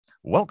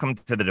Welcome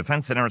to the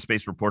Defense and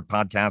Aerospace Report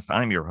podcast.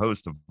 I'm your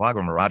host,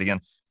 Vago Muradian.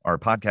 Our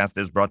podcast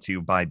is brought to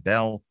you by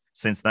Bell.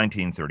 Since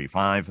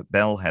 1935,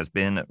 Bell has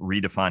been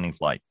redefining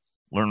flight.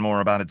 Learn more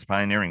about its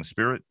pioneering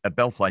spirit at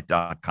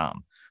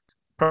bellflight.com.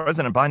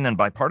 President Biden and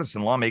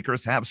bipartisan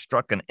lawmakers have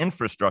struck an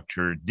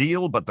infrastructure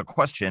deal, but the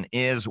question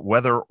is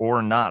whether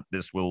or not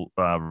this will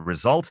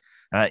result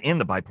in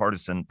the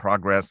bipartisan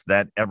progress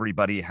that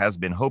everybody has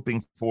been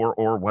hoping for,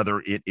 or whether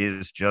it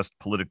is just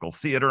political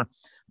theater.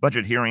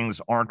 Budget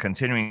hearings are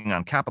continuing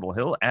on Capitol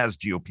Hill as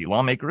GOP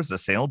lawmakers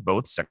assailed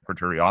both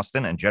Secretary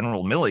Austin and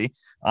General Milley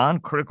on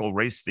critical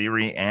race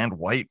theory and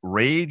white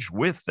rage,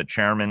 with the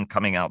chairman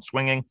coming out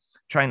swinging.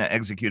 China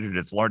executed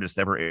its largest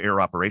ever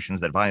air operations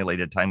that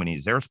violated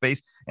Taiwanese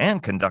airspace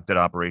and conducted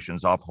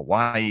operations off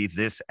Hawaii.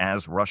 This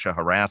as Russia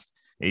harassed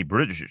a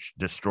British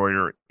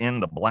destroyer in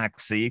the Black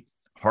Sea.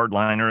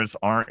 Hardliners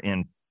are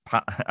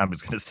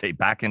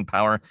back in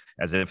power,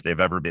 as if they've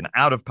ever been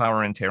out of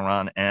power in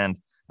Tehran, and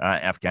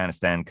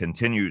Afghanistan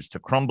continues to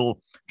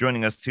crumble.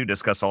 Joining us to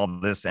discuss all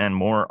of this and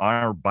more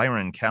are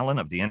Byron Callan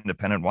of the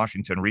independent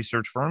Washington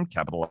research firm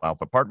Capital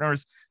Alpha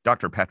Partners,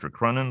 Dr. Patrick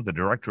Cronin, the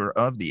director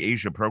of the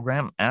Asia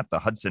program at the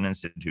Hudson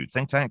Institute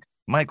think tank,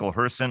 Michael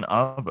Herson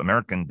of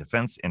American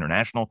Defense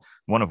International,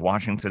 one of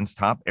Washington's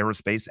top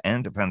aerospace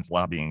and defense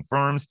lobbying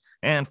firms,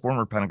 and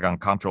former Pentagon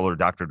Comptroller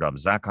Dr. Dov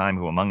Zakheim,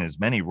 who among his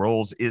many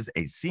roles is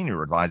a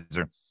senior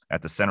advisor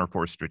at the Center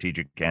for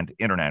Strategic and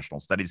International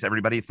Studies.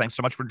 Everybody, thanks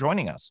so much for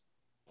joining us.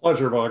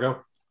 Pleasure,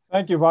 Vago.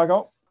 Thank you,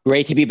 Vago.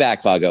 Great to be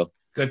back, Vago.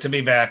 Good to be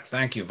back.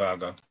 Thank you,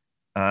 Vago.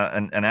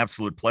 An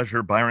absolute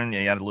pleasure. Byron,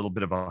 you had a little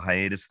bit of a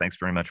hiatus. Thanks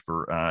very much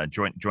for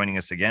joining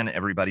us again.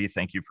 Everybody,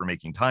 thank you for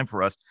making time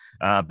for us.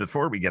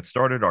 Before we get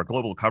started, our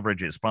global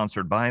coverage is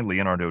sponsored by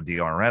Leonardo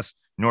DRS.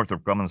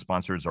 Northrop Grumman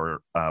sponsors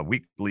our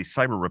weekly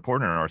cyber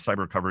report and our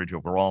cyber coverage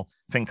overall.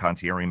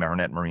 Fincantieri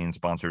Marinette Marine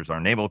sponsors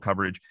our naval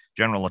coverage.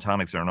 General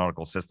Atomics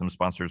Aeronautical Systems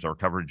sponsors our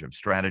coverage of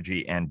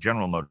strategy, and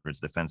General Motors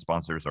Defense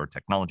sponsors our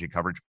technology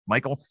coverage.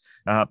 Michael,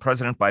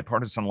 President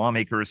bipartisan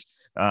lawmakers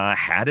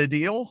had a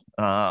deal,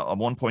 a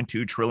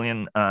 $1.2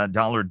 trillion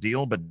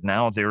deal, but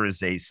now there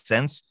is a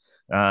sense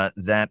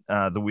that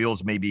the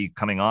wheels may be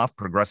coming off.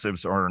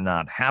 Progressives are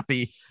not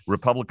happy.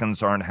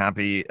 Republicans aren't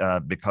happy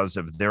because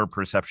of their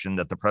perception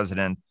that the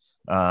president,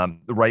 the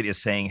right,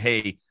 is saying,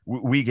 hey,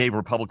 we gave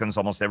Republicans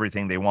almost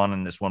everything they want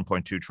in this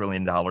 $1.2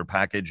 trillion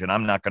package, and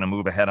I'm not going to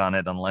move ahead on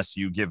it unless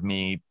you give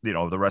me,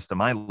 the rest of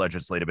my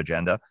legislative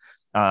agenda.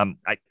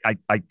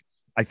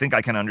 I think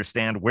I can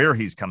understand where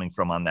he's coming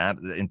from on that,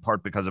 in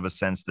part because of a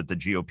sense that the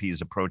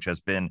GOP's approach has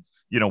been,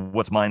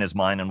 what's mine is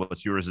mine and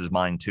what's yours is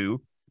mine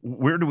too.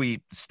 Where do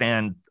we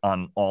stand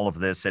on all of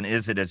this? And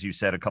is it, as you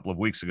said a couple of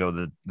weeks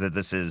ago, that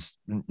this is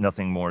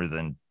nothing more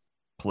than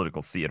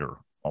political theater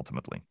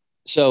ultimately?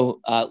 So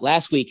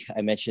last week,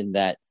 I mentioned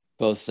that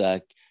both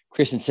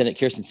Kyrsten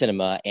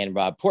Sinema and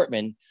Rob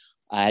Portman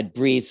had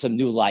breathed some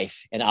new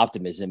life and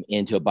optimism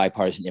into a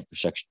bipartisan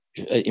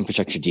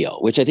infrastructure deal,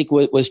 which I think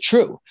was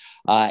true.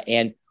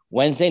 And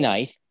Wednesday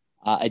night,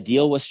 a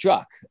deal was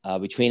struck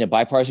between a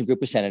bipartisan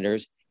group of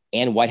senators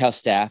and White House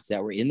staff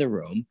that were in the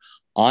room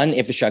on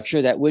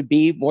infrastructure that would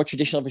be more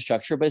traditional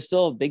infrastructure, but it's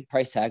still a big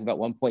price tag, about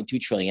 $1.2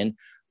 trillion,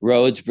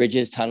 roads,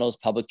 bridges, tunnels,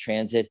 public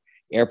transit,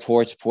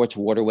 airports, ports,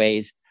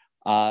 waterways,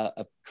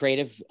 a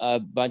creative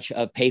bunch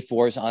of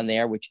pay-fors on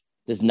there, which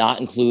does not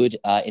include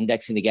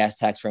indexing the gas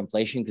tax for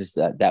inflation, because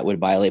that would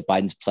violate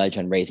Biden's pledge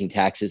on raising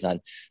taxes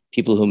on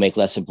people who make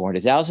less than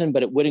 $400,000.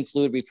 But it would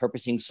include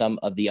repurposing some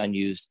of the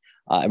unused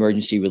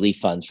emergency relief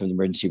funds from the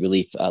emergency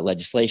relief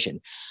legislation.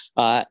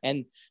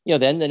 And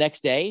then the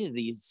next day,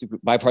 the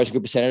bipartisan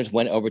group of senators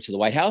went over to the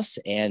White House,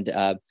 and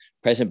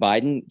President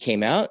Biden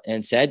came out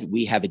and said,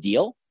 "We have a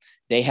deal.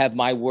 They have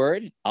my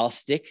word. I'll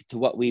stick to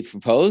what we've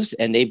proposed,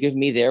 and they've given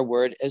me their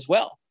word as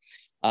well."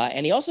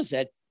 And he also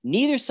said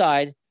neither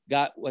side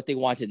got what they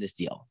wanted in this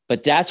deal,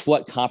 but that's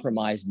what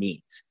compromise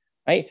means,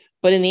 right?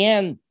 But in the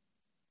end,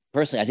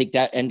 personally, I think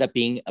that ended up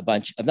being a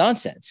bunch of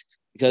nonsense,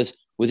 because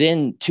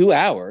within 2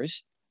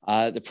 hours,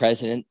 the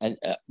president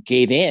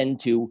gave in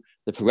to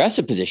the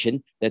progressive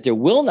position that there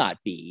will not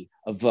be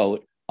a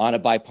vote on a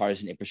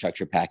bipartisan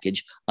infrastructure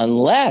package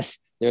unless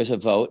there's a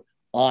vote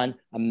on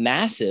a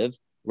massive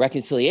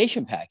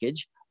reconciliation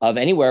package of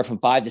anywhere from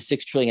 $5 to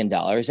 $6 trillion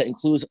that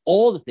includes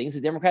all the things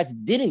the Democrats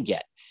didn't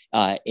get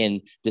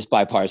in this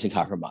bipartisan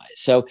compromise.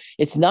 So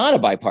it's not a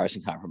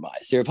bipartisan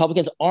compromise. The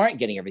Republicans aren't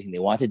getting everything they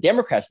want. The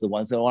Democrats are the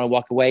ones that want to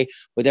walk away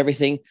with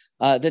everything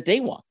that they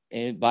want.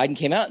 And Biden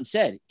came out and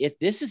said, if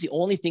this is the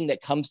only thing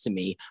that comes to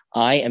me,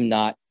 I am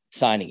not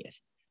signing it.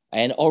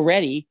 And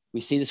already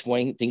we see this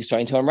morning things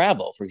starting to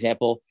unravel. For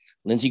example,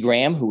 Lindsey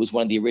Graham, who was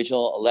one of the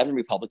original 11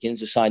 Republicans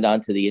who signed on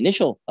to the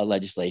initial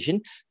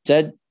legislation,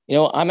 said,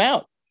 I'm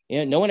out.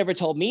 No one ever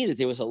told me that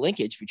there was a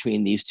linkage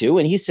between these two.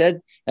 And he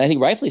said, and I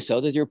think rightfully so,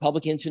 that the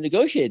Republicans who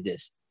negotiated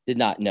this did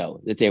not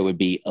know that there would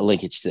be a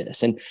linkage to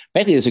this. And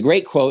frankly, there's a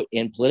great quote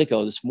in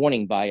Politico this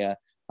morning by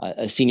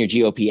a senior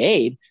GOP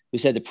aide who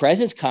said the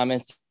president's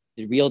comments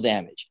did real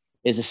damage.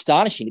 is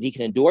astonishing that he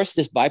can endorse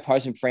this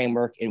bipartisan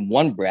framework in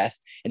one breath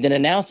and then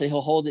announce that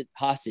he'll hold it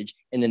hostage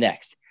in the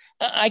next.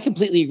 I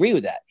completely agree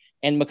with that.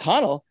 And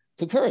McConnell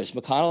concurs.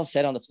 McConnell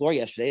said on the floor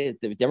yesterday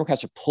that the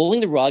Democrats are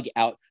pulling the rug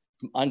out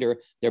from under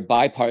their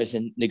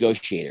bipartisan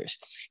negotiators.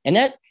 And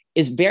that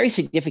is very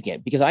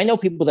significant because I know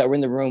people that were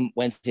in the room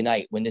Wednesday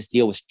night when this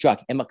deal was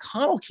struck, and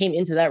McConnell came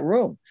into that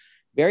room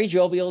very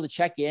jovial to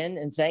check in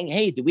and saying,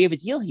 hey, do we have a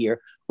deal here?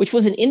 Which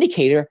was an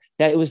indicator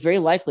that it was very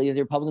likely that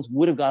the Republicans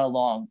would have gone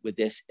along with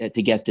this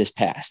to get this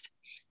passed.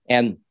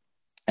 And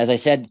as I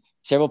said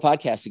several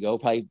podcasts ago,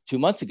 probably 2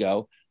 months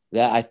ago,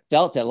 that I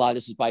felt that a lot of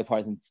this was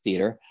bipartisan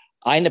theater.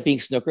 I ended up being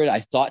snookered. I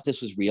thought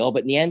this was real,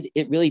 but in the end,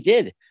 it really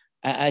did.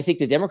 I think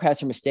the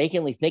Democrats are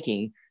mistakenly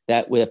thinking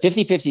that with a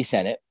 50-50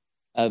 Senate,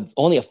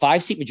 only a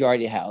 5-seat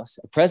majority in the House,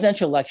 a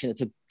presidential election that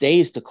took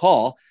days to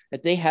call,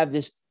 that they have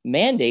this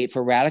mandate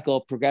for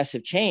radical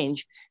progressive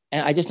change.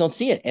 And I just don't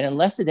see it. And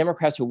unless the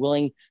Democrats are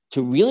willing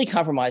to really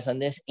compromise on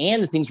this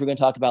and the things we're going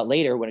to talk about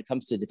later when it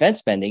comes to defense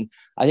spending,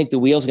 I think the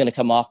wheels are going to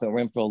come off and we're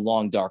in for a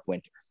long, dark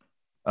winter.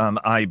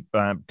 I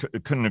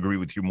couldn't agree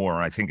with you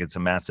more. I think it's a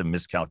massive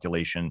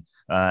miscalculation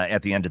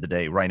at the end of the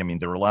day, right? I mean,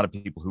 there are a lot of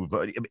people who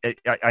vote.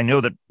 I know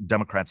that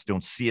Democrats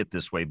don't see it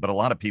this way, but a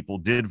lot of people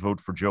did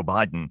vote for Joe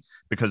Biden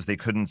because they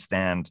couldn't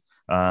stand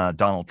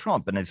Donald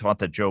Trump, and they thought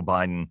that Joe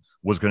Biden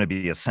was going to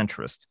be a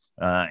centrist.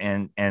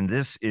 And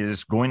this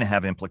is going to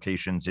have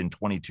implications in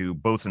 22,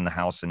 both in the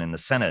House and in the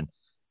Senate.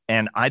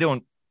 And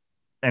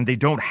they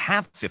don't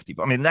have 50.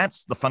 I mean,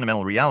 that's the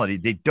fundamental reality.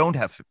 They don't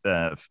have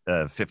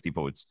 50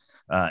 votes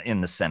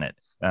in the Senate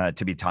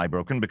to be tie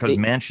broken because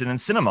Manchin and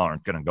Sinema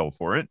aren't going to go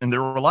for it. And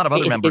there are a lot of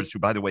other members who,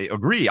 by the way,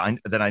 agree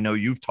that I know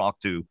you've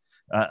talked to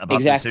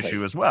about this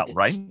issue as well,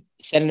 right?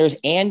 Senators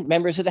and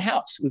members of the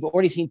House. We've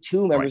already seen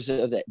two members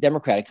of the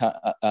Democratic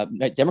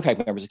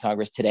members of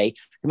Congress today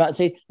come out and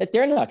say that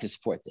they're not going to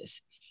support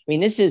this. I mean,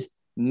 this is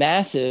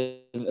massive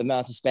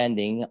amounts of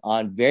spending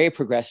on very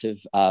progressive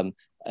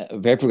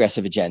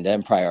agenda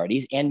and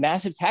priorities, and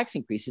massive tax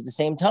increase at the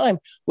same time,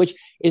 which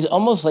is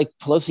almost like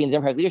Pelosi and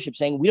Democratic leadership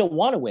saying, we don't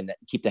want to win that,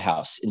 keep the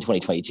House in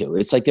 2022.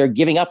 It's like they're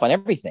giving up on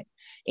everything.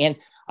 And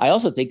I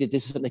also think that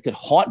this is something that could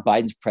haunt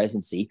Biden's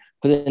presidency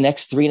for the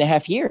next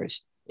 3.5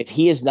 years. If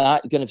he is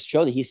not going to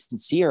show that he's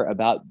sincere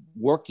about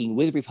working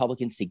with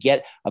Republicans to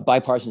get a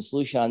bipartisan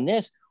solution on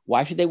this,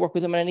 why should they work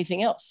with him on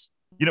anything else?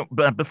 You know,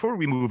 but before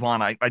we move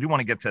on, I do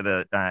want to get to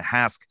the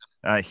HASC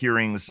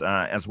hearings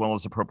as well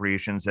as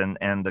appropriations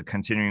and the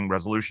continuing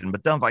resolution.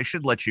 But Dov, I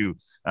should let you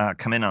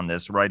come in on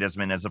this, right? As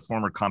a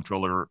former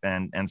comptroller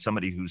and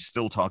somebody who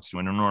still talks to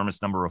an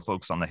enormous number of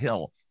folks on the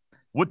Hill.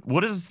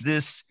 What does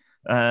this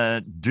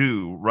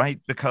do, right?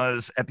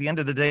 Because at the end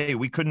of the day,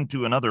 we couldn't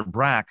do another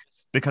BRAC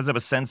because of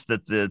a sense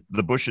that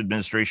the Bush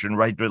administration,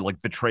 right,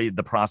 like betrayed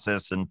the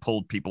process and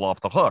pulled people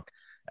off the hook.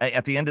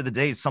 At the end of the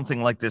day,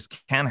 something like this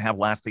can have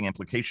lasting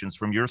implications.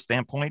 From your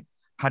standpoint,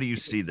 how do you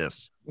see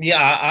this?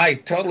 Yeah, I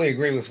totally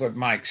agree with what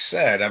Mike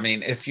said. I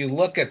mean, if you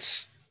look at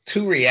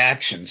two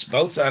reactions,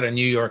 both out of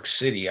New York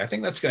City, I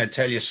think that's going to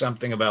tell you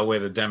something about where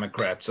the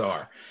Democrats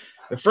are.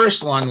 The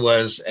first one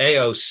was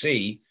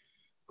AOC,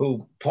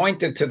 who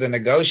pointed to the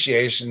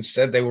negotiations,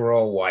 said they were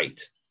all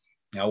white.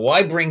 Now,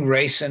 why bring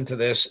race into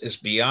this is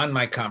beyond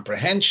my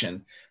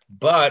comprehension,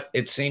 but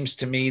it seems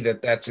to me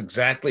that that's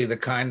exactly the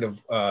kind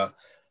of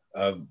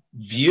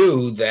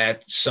view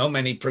that so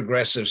many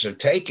progressives are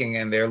taking,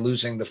 and they're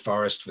losing the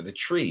forest for the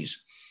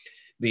trees.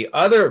 The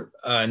other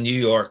New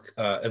York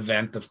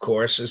event, of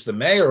course, is the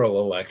mayoral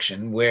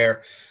election,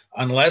 where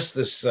unless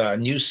this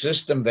new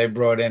system they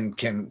brought in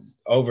can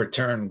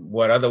overturn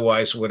what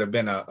otherwise would have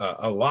been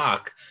a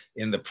lock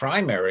in the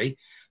primary,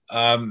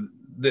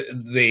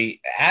 the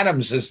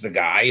Adams is the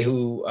guy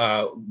who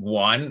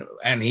won,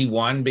 and he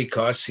won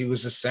because he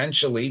was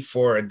essentially,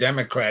 for a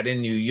Democrat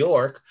in New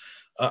York,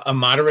 a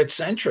moderate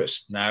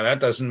centrist. Now, that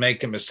doesn't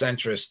make him a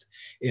centrist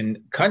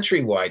in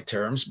countrywide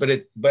terms, but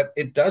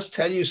it does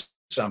tell you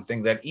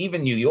something, that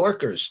even New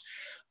Yorkers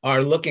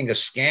are looking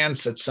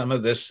askance at some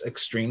of this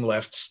extreme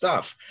left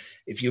stuff.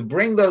 If you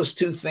bring those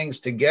two things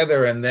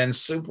together and then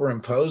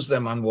superimpose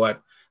them on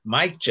what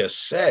Mike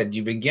just said,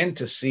 you begin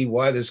to see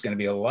why there's going to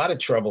be a lot of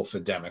trouble for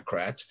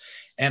Democrats.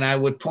 And I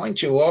would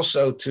point you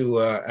also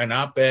to an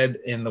op-ed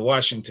in the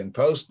Washington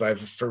Post by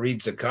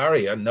Fareed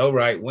Zakaria, no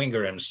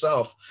right-winger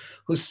himself,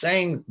 who's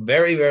saying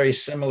very, very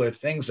similar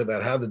things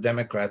about how the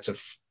Democrats are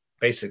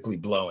basically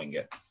blowing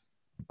it.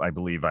 I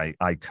believe I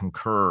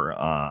concur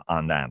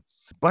on that.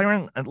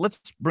 Byron,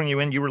 let's bring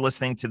you in. You were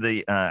listening to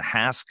the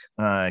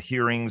HASC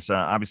hearings.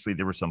 Obviously,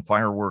 there were some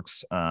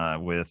fireworks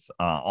with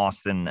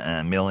Austin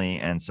Milley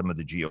and some of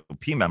the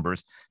GOP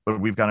members, but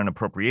we've got an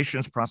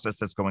appropriations process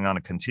that's going on,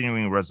 a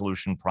continuing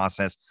resolution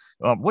process.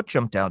 What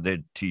jumped out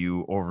to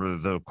you over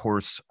the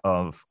course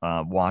of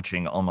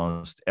watching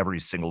almost every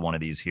single one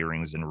of these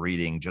hearings and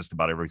reading just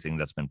about everything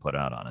that's been put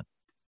out on it?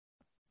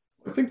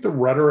 I think the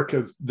rhetoric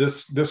of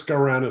this go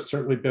around has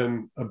certainly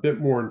been a bit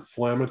more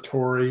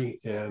inflammatory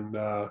and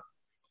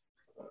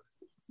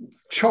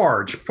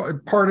charged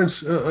on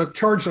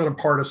a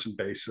partisan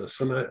basis.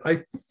 And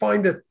I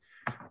find it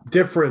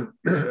different,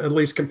 at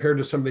least compared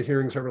to some of the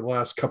hearings over the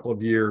last couple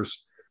of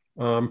years,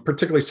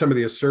 particularly some of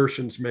the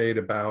assertions made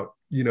about,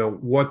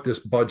 what this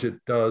budget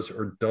does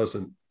or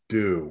doesn't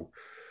do.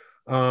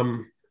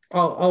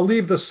 I'll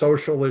leave the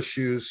social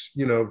issues,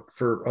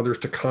 for others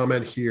to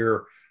comment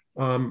here.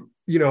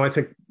 I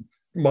think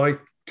my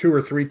 2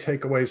 or 3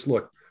 takeaways.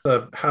 Look,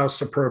 the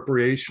House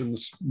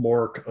appropriations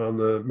mark on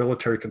the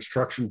military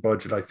construction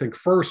budget. I think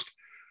first,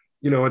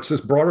 it's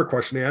this broader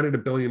question. They added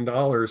 $1 billion.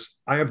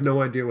 I have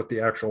no idea what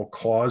the actual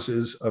cause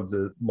is of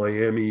the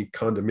Miami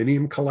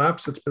condominium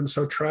collapse that's been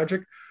so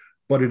tragic,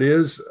 but it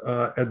is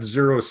at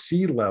zero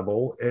sea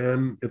level,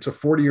 and it's a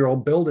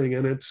 40-year-old building,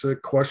 and it's a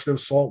question of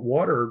salt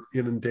water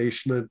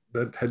inundation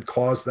that had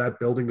caused that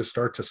building to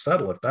start to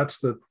settle. If that's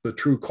the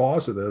true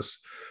cause of this,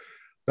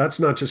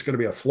 that's not just going to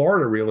be a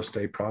Florida real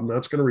estate problem.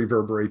 That's going to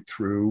reverberate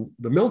through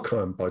the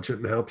Milcom budget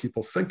and how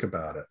people think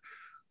about it.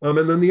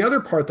 And then the other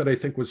part that I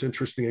think was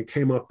interesting, it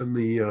came up in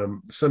the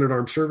Senate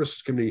Armed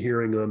Services Committee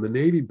hearing on the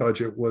Navy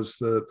budget, was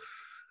the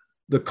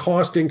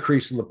cost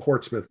increase in the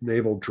Portsmouth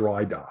Naval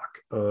Dry Dock.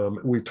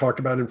 We've talked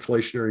about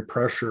inflationary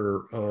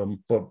pressure,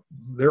 but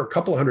there are a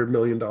couple $100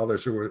 million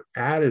that were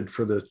added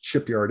for the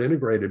shipyard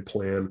integrated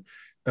plan.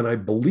 And I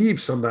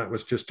believe some of that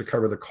was just to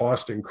cover the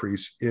cost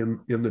increase in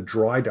the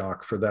dry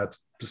dock for that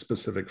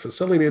specific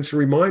facility. And it's a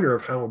reminder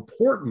of how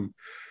important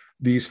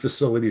these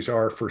facilities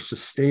are for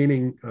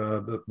sustaining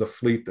the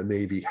fleet the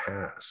Navy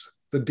has.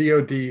 The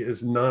DoD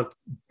has not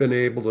been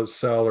able to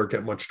sell or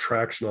get much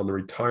traction on the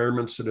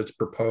retirements that it's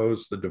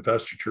proposed, the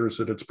divestitures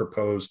that it's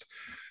proposed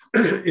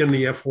in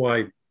the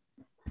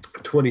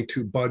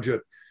FY22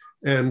 budget.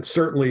 And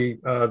certainly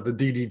the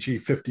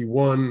DDG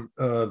 51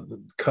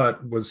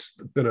 cut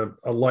been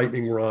a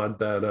lightning rod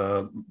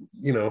that,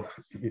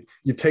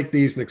 you take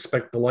these and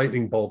expect the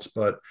lightning bolts,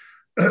 but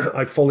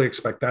I fully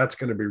expect that's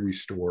going to be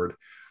restored.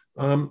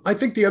 I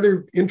think the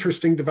other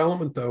interesting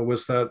development, though,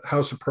 was that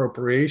House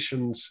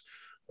Appropriations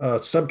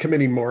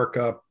subcommittee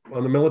markup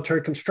on the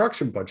military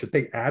construction budget.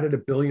 They added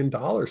 $1 billion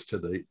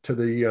to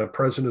the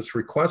president's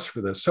request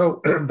for this.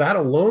 So that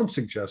alone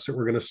suggests that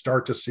we're going to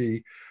start to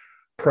see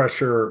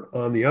pressure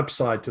on the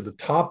upside to the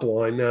top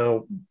line.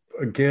 Now,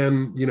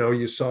 again,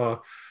 you saw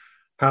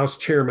House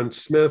Chairman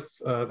Smith,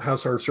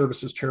 House Armed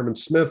Services Chairman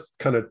Smith,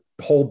 kind of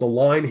hold the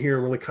line here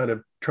and really kind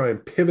of try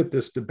and pivot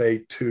this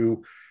debate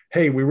to,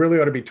 hey, we really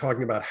ought to be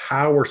talking about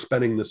how we're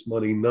spending this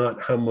money,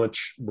 not how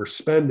much we're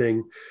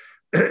spending.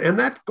 And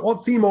that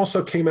theme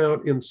also came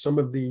out in some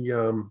of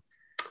the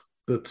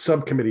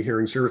subcommittee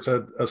hearings. There was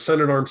a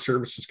Senate Armed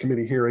Services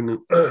Committee hearing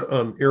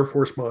on Air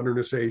Force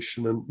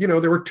modernization. And,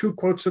 there were 2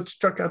 quotes that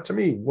stuck out to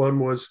me. One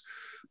was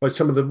by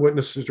some of the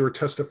witnesses who were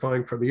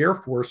testifying for the Air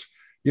Force,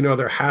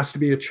 there has to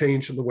be a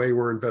change in the way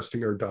we're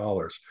investing our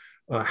dollars.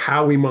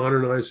 How we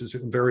modernize is a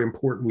very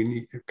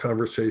important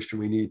conversation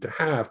we need to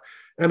have.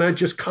 And I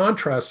just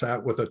contrast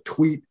that with a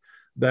tweet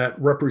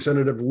that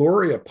Representative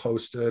Luria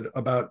posted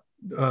about,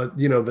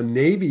 the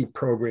Navy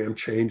program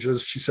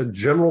changes. She said,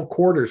 general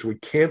quarters, we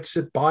can't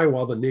sit by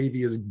while the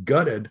Navy is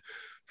gutted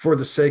for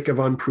the sake of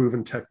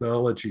unproven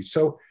technology.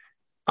 So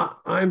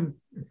I'm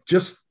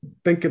just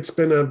think it's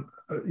been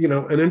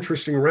an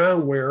interesting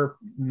round where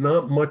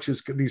not much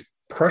is good. These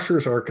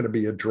pressures aren't going to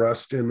be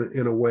addressed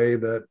in a way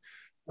that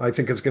I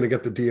think is going to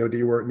get the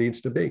DoD where it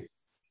needs to be.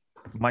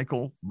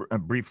 Michael,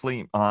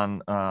 briefly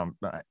on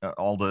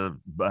all the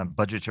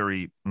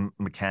budgetary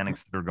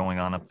mechanics that are going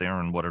on up there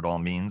and what it all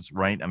means,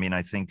 right? I mean,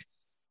 I think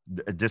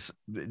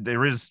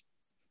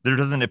there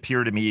doesn't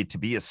appear to me to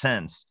be a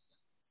sense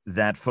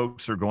that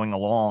folks are going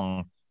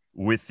along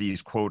with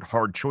these, quote,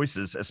 hard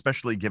choices,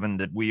 especially given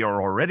that we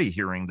are already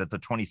hearing that the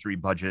 23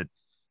 budget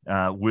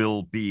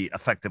will be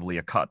effectively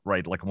a cut,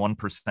 right? Like a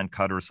 1%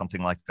 cut or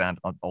something like that,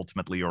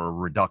 ultimately, or a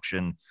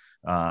reduction,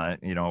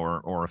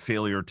 or a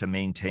failure to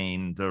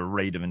maintain the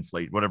rate of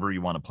inflation, whatever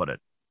you want to put it.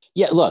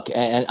 Yeah, look,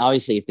 and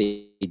obviously, if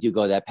they do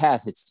go that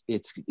path,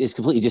 it's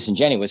completely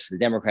disingenuous for the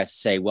Democrats to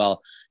say,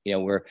 well,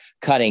 we're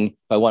cutting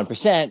by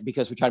 1%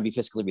 because we're trying to be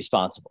fiscally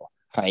responsible,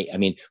 right? I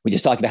mean, we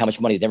just talked about how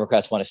much money the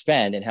Democrats want to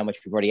spend and how much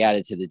we've already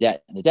added to the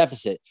debt and the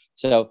deficit.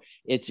 So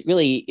it's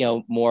really,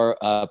 more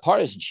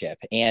partisanship.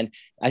 And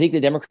I think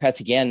the Democrats,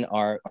 again,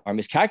 are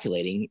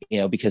miscalculating,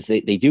 because they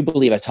do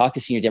believe, I've talked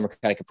to senior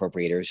Democratic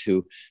appropriators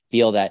who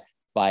feel that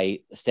by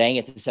staying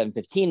at the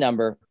 715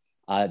 number,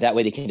 that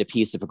way they can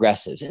appease the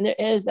progressives. And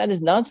that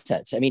is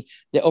nonsense. I mean,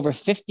 there over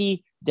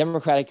 50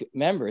 Democratic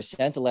members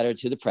sent a letter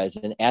to the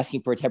president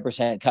asking for a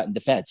 10% cut in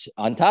defense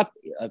on top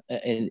of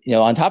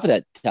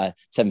that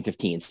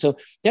 715. So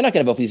they're not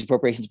going to vote for these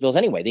appropriations bills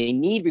anyway. They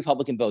need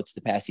Republican votes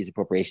to pass these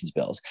appropriations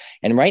bills.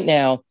 And right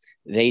now,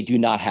 they do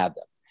not have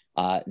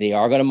them. They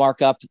are going to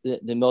mark up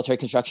the military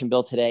construction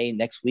bill today.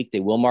 Next week,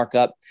 they will mark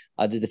up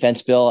the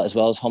defense bill, as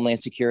well as Homeland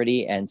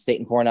Security and state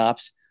and foreign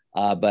ops.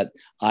 But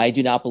I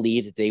do not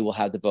believe that they will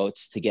have the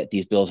votes to get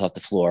these bills off the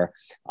floor.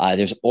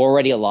 There's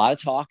already a lot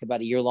of talk about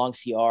a year-long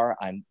CR.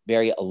 I'm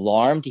very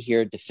alarmed to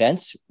hear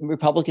defense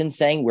Republicans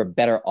saying we're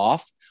better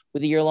off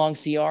with a year-long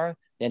CR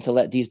than to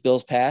let these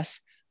bills pass.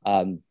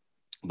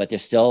 But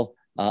there's still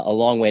a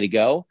long way to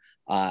go.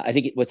 I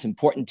think what's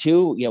important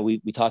too,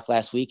 we talked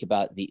last week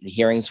about the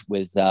hearings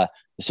with the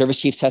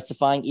service chiefs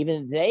testifying.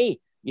 Even they,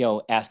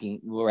 were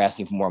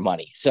asking for more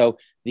money. So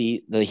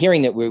the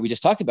hearing that we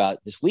just talked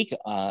about this week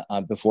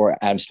before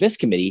Adam Smith's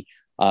committee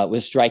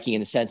was striking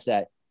in the sense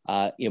that,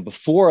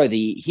 before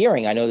the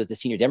hearing, I know that the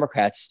senior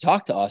Democrats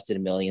talked to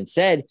Austin Milley and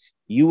said,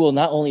 you will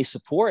not only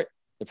support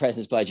the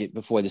president's budget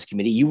before this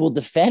committee, you will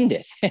defend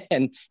it.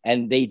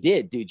 and they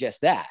did do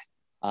just that.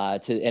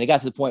 And it got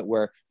to the point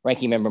where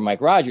Ranking Member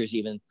Mike Rogers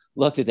even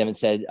looked at them and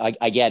said,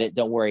 I get it,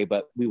 don't worry,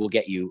 but we will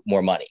get you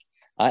more money.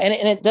 And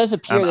it does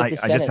appear that the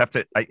Senate... I just have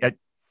to...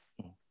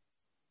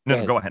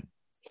 No, go ahead.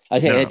 I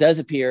was saying, it does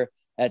appear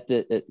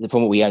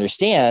from what we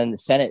understand, the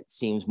Senate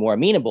seems more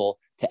amenable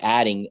to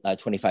adding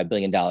 $25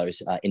 billion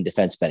in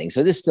defense spending.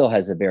 So this still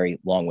has a very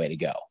long way to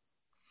go.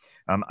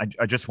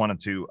 I just wanted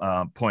to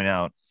point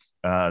out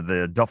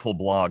the Duffel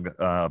blog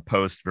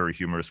post, very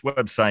humorous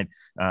website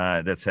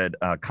that said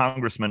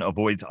Congressman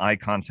avoids eye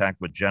contact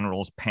with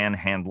generals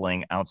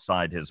panhandling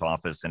outside his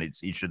office. And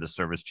it's each of the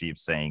service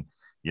chiefs saying,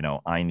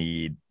 I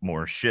need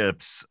more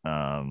ships.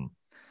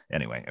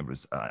 Anyway,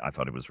 I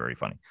thought it was very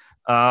funny.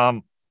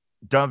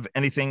 Dov,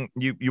 anything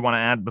you want to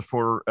add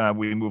before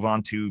we move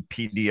on to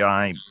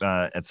PDI,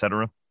 et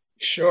cetera?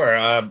 Sure.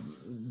 Major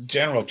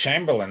General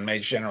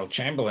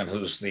Chamberlain,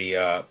 who's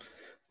the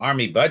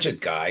Army budget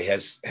guy,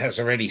 has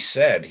already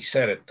said, he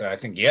said it, I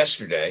think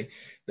yesterday,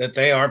 that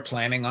they are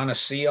planning on a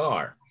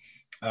CR.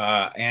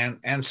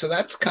 And so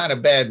that's kind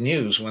of bad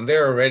news when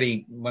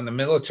the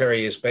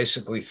military is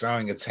basically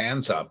throwing its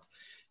hands up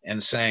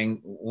and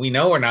saying, we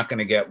know we're not going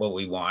to get what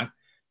we want.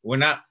 We're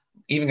not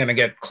even going to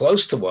get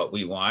close to what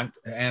we want.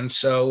 And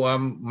so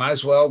might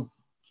as well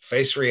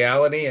face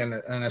reality and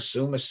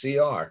assume a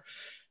CR.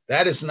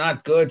 That is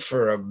not good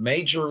for a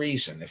major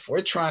reason. If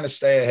we're trying to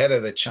stay ahead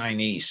of the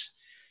Chinese,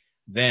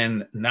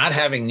 then not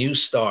having new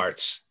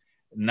starts,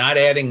 not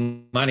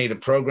adding money to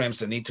programs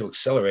that need to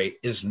accelerate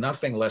is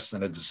nothing less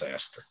than a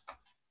disaster.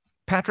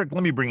 Patrick,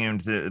 let me bring you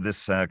into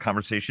this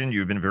conversation.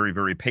 You've been very,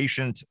 very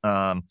patient.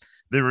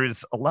 There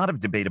is a lot of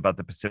debate about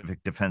the Pacific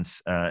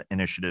Defense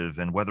Initiative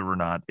and whether or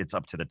not it's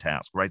up to the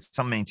task, right?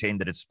 Some maintain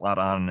that it's spot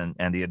on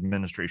and the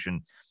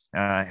administration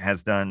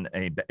has done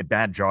a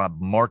bad job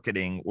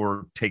marketing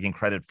or taking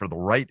credit for the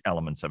right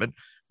elements of it,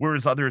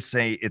 whereas others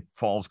say it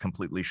falls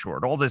completely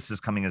short. All this is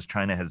coming as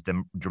China has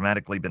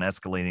dramatically been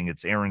escalating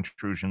its air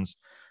intrusions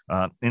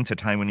into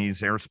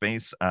Taiwanese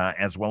airspace,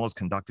 as well as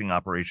conducting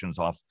operations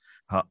off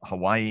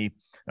Hawaii,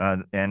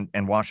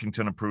 and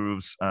Washington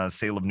approves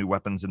sale of new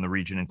weapons in the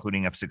region,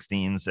 including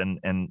F-16s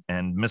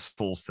and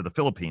missiles to the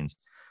Philippines.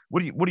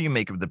 What do you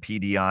make of the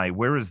PDI?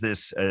 Where is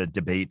this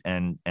debate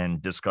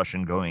and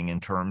discussion going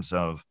in terms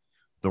of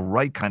the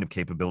right kind of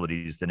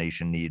capabilities the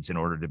nation needs in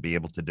order to be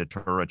able to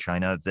deter a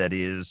China that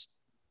is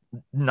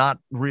not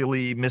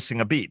really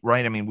missing a beat,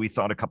 right? I mean, we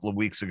thought a couple of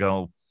weeks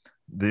ago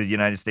the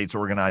United States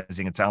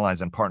organizing its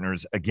allies and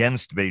partners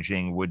against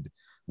Beijing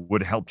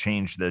would help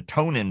change the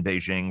tone in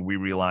Beijing. We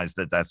realized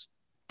that that's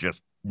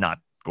just not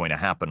going to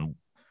happen,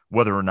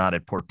 whether or not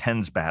it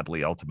portends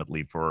badly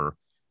ultimately for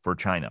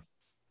China.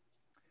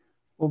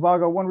 Well,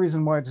 Vago, one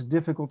reason why it's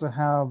difficult to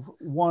have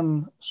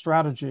one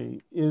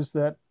strategy is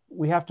that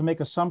we have to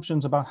make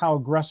assumptions about how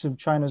aggressive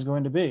China is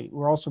going to be.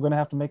 We're also going to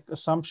have to make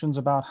assumptions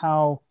about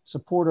how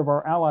supportive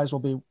our allies will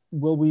be.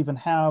 Will we even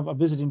have a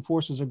visiting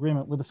forces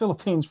agreement with the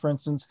Philippines, for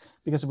instance?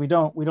 Because if we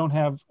don't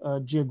have a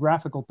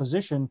geographical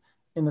position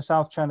in the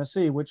South China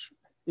Sea, which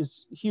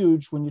is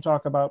huge when you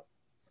talk about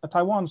a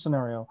Taiwan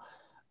scenario.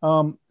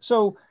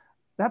 So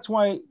that's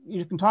why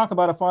you can talk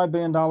about a $5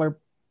 billion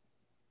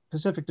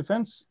Pacific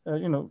Defense,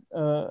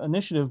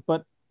 initiative,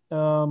 but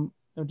a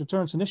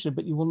deterrence initiative,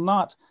 but you will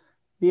not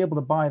be able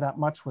to buy that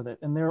much with it.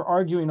 And they're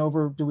arguing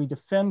over, do we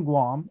defend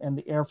Guam and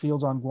the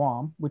airfields on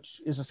Guam,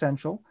 which is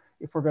essential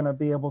if we're going to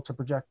be able to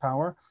project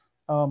power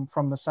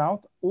from the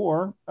South,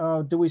 or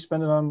do we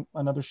spend it on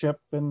another ship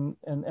and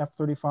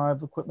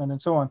F-35 equipment and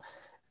so on?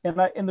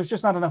 And there's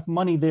just not enough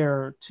money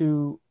there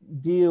to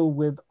deal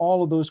with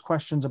all of those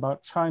questions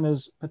about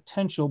China's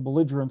potential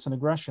belligerence and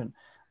aggression.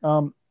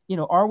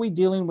 Are we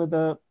dealing with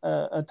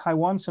a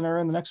Taiwan scenario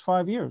in the next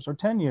 5 years or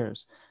 10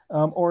 years?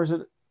 Or is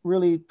it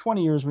really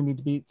 20 years we need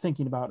to be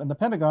thinking about? And the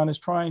Pentagon is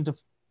trying to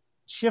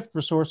shift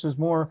resources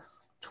more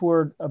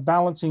toward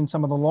balancing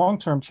some of the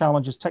long-term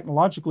challenges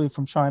technologically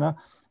from China,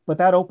 but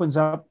that opens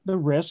up the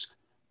risk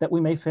that we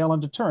may fail on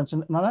deterrence.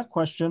 And on that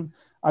question,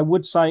 I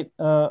would cite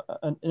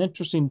an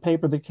interesting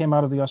paper that came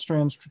out of the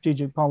Australian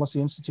Strategic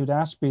Policy Institute,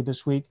 ASPI,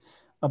 this week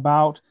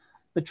about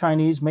the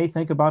Chinese may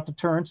think about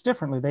deterrence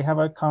differently. They have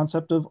a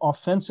concept of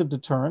offensive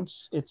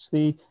deterrence. It's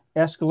the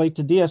escalate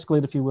to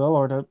de-escalate, if you will,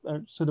 or to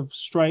sort of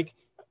strike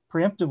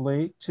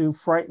preemptively to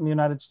frighten the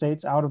United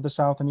States out of the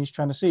South and East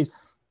China Seas.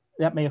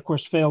 That may, of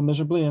course, fail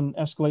miserably and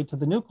escalate to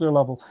the nuclear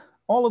level.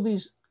 All of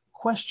these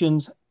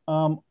questions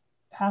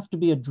have to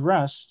be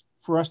addressed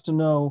for us to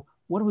know,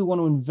 what do we want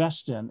to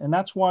invest in? And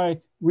that's why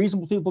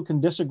reasonable people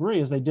can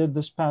disagree, as they did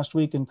this past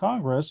week in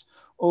Congress,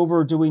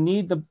 over, do we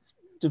need the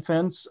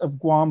defense of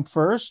Guam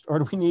first, or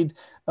do we need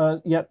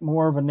yet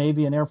more of a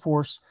Navy and Air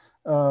Force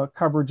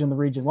coverage in the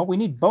region? Well, we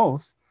need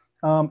both.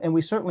 And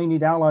we certainly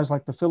need allies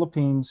like the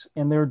Philippines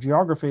and their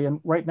geography. And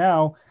right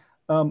now,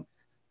 President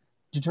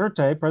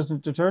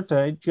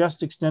Duterte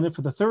just extended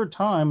for the third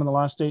time in the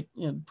last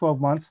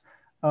 12 months,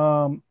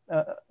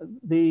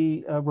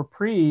 the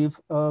reprieve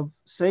of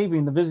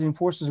saving the visiting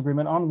forces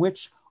agreement, on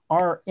which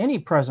any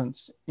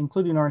presence,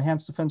 including our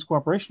enhanced defense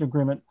cooperation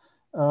agreement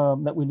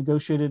that we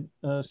negotiated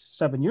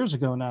 7 years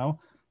ago now,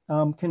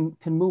 can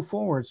move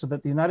forward, so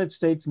that the United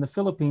States and the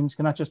Philippines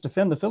can not just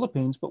defend the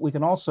Philippines, but we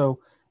can also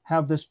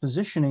have this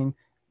positioning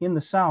in the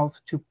South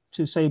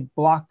to say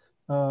block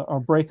or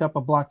break up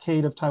a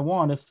blockade of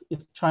Taiwan if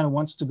China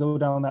wants to go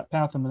down that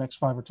path in the next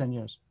 5 or 10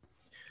 years.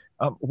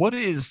 What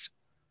is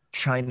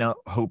China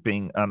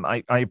hoping?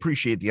 I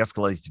appreciate the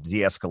escalate to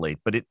de-escalate,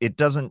 but it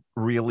doesn't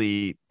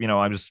really,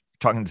 I was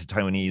talking to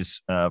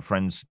Taiwanese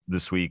friends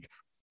this week.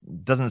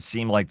 Doesn't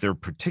seem like they're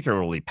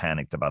particularly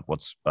panicked about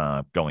what's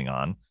going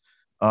on.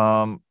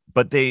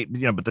 But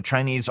the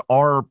Chinese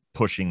are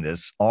pushing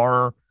this,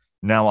 are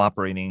now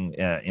operating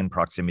in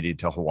proximity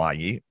to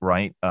Hawaii,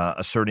 right?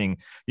 Asserting,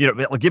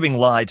 giving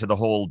lie to the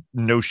whole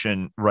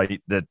notion,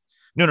 right, that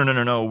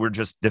no, we're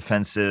just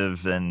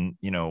defensive, and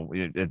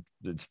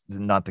it's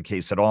not the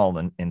case at all.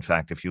 And in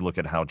fact, if you look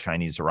at how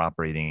Chinese are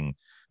operating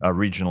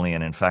regionally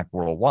and in fact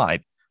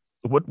worldwide,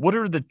 what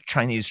are the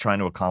Chinese trying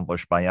to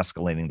accomplish by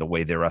escalating the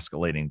way they're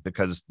escalating?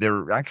 Because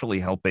they're actually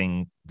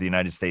helping the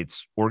United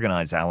States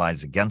organize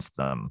allies against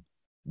them,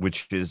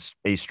 which is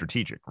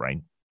strategic, right?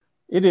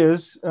 It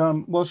is.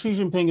 Well, Xi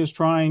Jinping is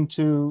trying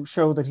to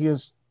show that he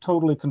has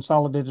totally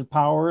consolidated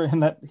power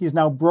and that he's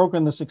now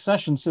broken the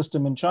succession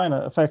system in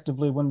China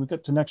effectively when we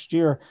get to next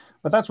year.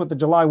 But that's what the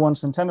July 1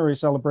 centenary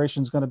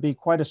celebration is going to be,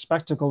 quite a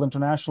spectacle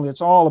internationally.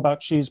 It's all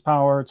about Xi's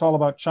power. It's all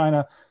about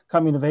China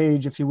coming of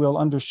age, if you will,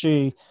 under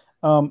Xi.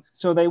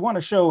 So they want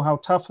to show how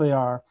tough they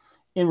are.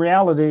 In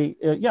reality,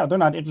 they're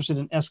not interested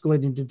in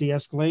escalating to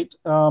de-escalate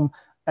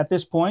at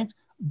this point.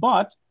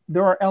 But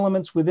there are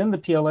elements within the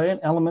PLA and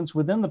elements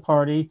within the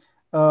party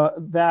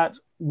that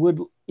would,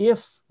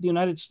 if the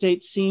United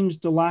States seems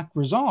to lack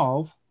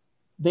resolve,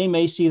 they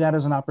may see that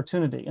as an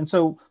opportunity. And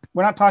so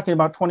we're not talking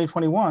about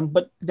 2021,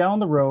 but down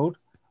the road,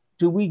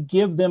 do we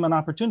give them an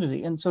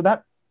opportunity? And so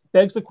that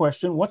begs the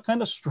question, what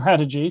kind of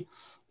strategy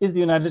is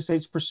the United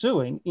States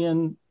pursuing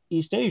in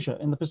East Asia,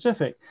 in the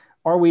Pacific?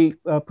 Are we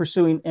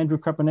pursuing Andrew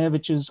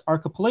Krepinavich's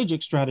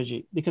archipelagic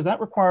strategy? Because that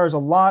requires a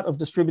lot of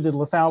distributed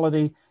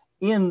lethality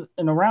in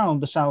and around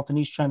the South and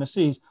East China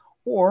Seas.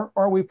 Or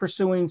are we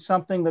pursuing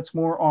something that's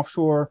more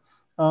offshore,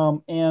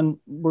 and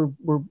we're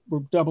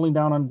doubling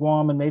down on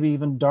Guam and maybe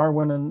even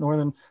Darwin and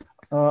Northern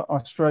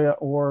Australia,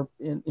 or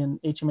in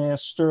HMAS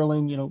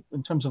Sterling,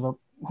 in terms of a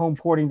home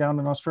porting down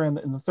in Australia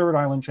in the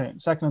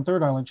second and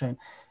third island chain?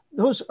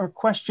 Those are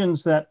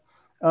questions that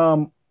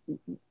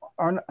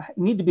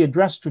need to be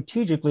addressed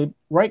strategically.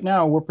 Right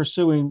now, we're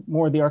pursuing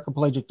more of the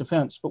archipelagic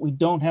defense, but we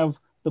don't have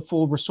the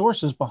full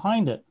resources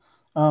behind it.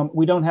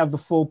 We don't have the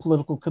full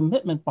political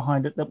commitment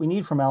behind it that we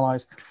need from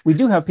allies. We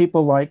do have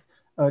people like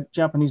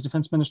Japanese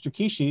Defense Minister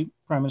Kishi,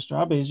 Prime Minister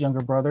Abe's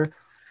younger brother,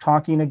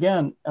 talking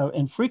again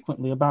and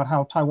frequently about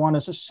how Taiwan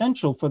is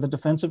essential for the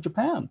defense of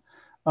Japan.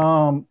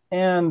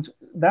 And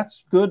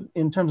that's good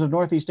in terms of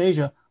Northeast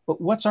Asia, but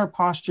what's our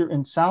posture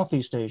in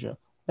Southeast Asia?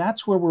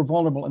 That's where we're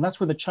vulnerable, and that's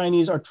where the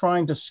Chinese are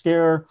trying to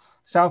scare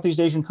Southeast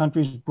Asian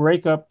countries,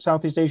 break up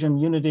Southeast Asian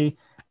unity,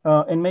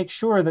 and make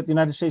sure that the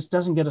United States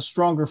doesn't get a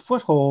stronger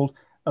foothold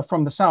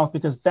from the South,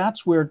 because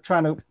that's where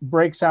China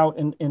breaks out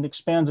and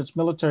expands its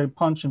military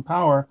punch and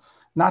power,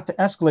 not to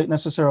escalate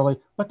necessarily,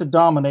 but to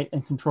dominate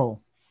and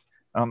control.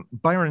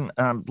 Byron,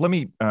 let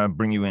me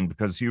bring you in,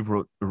 because you've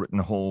written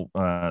a whole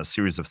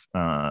series of,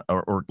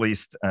 or at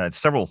least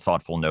several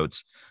thoughtful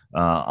notes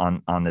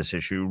on this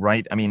issue,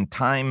 right? I mean,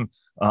 time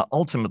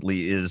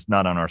ultimately is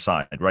not on our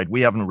side, right?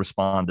 We haven't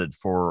responded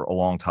for a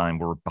long time.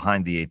 We're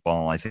behind the eight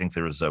ball. I think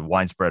there is a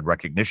widespread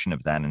recognition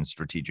of that in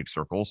strategic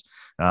circles.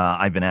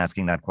 I've been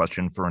asking that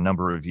question for a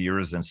number of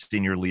years, and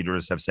senior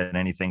leaders have said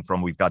anything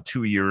from we've got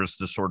 2 years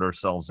to sort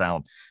ourselves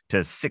out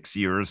to 6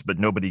 years, but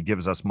nobody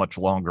gives us much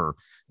longer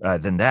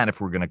than that if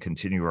we're going to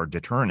continue our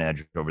deterrent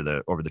edge over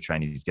the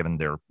Chinese, given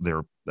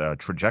their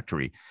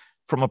trajectory.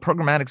 From a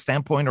programmatic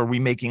standpoint, are we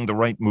making the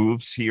right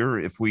moves here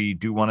if we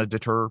do want to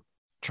deter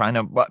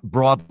China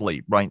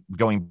broadly, right,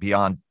 going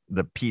beyond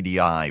the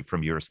PDI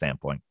from your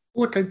standpoint?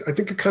 Look, I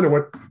think kind of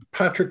what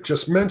Patrick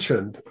just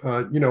mentioned.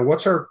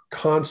 What's our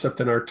concept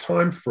and our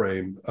time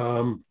frame?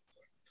 I'm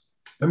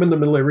in the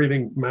middle of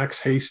reading Max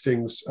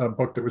Hastings'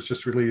 book that was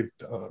just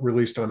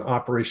released on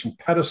Operation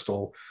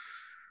Pedestal,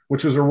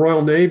 which was a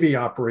Royal Navy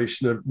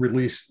operation to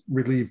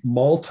relieve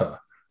Malta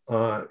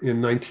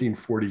in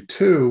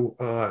 1942.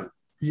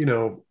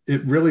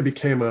 It really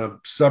became a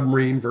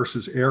submarine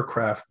versus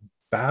aircraft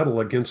battle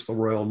against the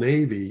Royal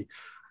Navy,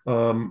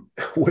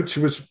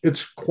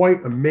 it's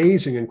quite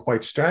amazing and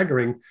quite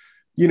staggering.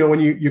 When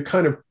you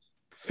kind of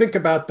think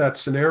about that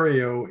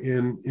scenario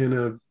in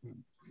a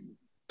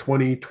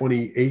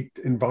 2028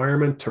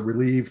 environment to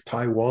relieve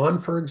Taiwan,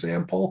 for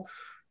example.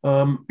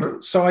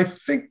 So I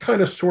think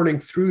kind of sorting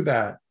through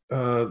that,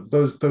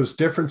 those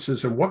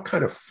differences and what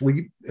kind of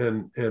fleet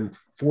and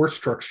force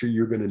structure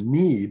you're going to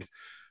need,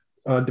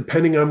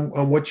 depending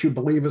on what you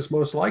believe is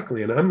most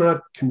likely. And I'm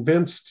not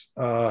convinced.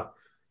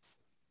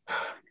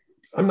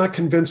 I'm not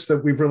convinced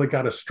that we've really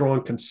got a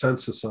strong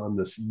consensus on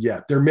this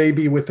yet. There may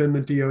be within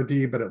the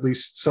DoD, but at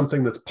least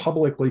something that's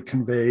publicly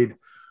conveyed,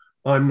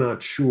 I'm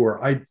not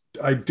sure.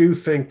 I do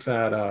think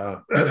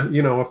that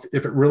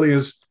if it really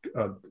is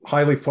a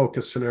highly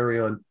focused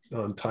scenario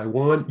on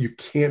Taiwan, you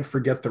can't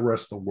forget the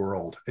rest of the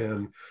world.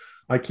 And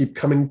I keep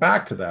coming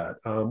back to that.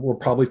 We'll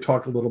probably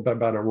talk a little bit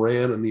about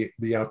Iran and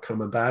the outcome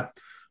of that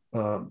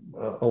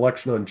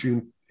election on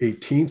June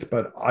 18th,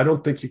 but I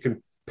don't think you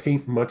can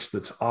paint much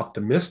that's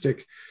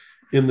optimistic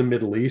in the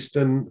Middle East.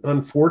 And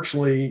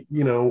unfortunately,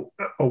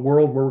 a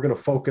world where we're going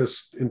to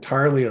focus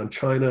entirely on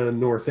China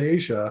and North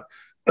Asia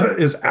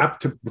is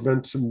apt to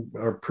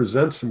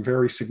present some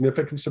very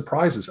significant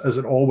surprises, as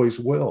it always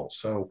will.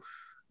 So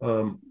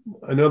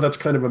I know that's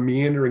kind of a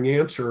meandering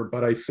answer,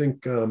 but I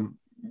think,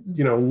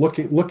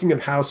 looking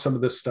at how some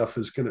of this stuff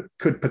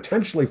could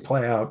potentially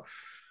play out,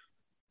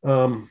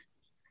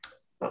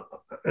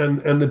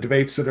 and the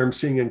debates that I'm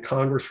seeing in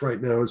Congress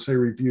right now as they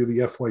review the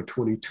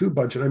FY22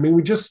 budget. I mean,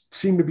 we just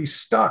seem to be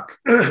stuck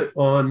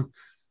on,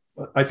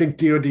 I think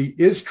DoD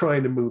is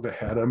trying to move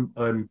ahead.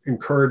 I'm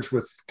encouraged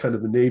with kind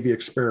of the Navy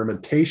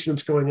experimentation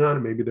that's going on,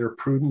 and maybe their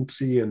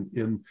prudency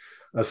in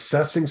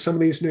assessing some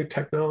of these new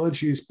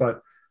technologies.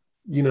 But,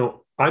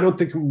 I don't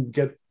think we can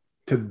get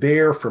to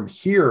there from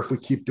here if we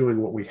keep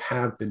doing what we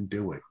have been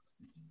doing.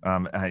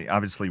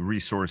 Obviously,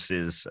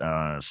 resources,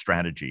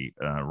 strategy,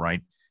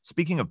 right?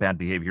 Speaking of bad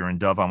behavior, and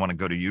Dov, I want to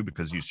go to you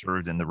because you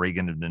served in the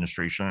Reagan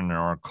administration and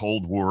are a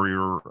cold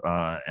warrior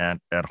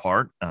at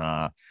heart.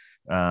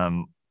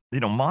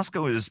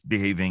 Moscow is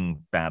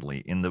behaving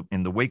badly. In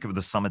the wake of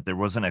the summit, there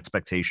was an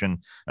expectation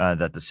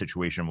that the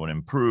situation would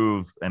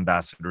improve.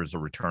 Ambassadors are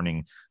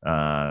returning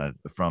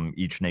from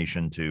each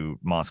nation to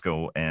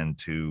Moscow and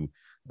to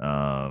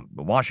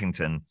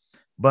Washington.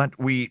 But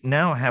we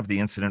now have the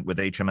incident with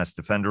HMS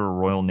Defender, a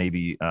Royal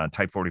Navy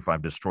Type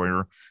 45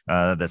 destroyer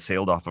that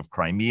sailed off of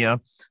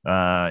Crimea.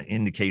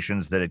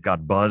 Indications that it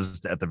got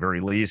buzzed at the very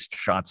least.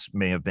 Shots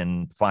may have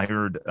been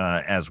fired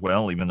as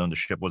well, even though the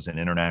ship was in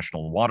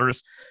international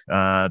waters.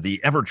 The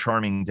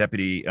ever-charming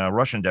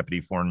Russian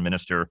deputy foreign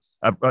minister,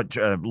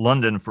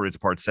 London, for its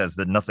part, says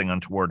that nothing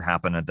untoward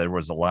happened and there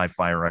was a live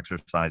fire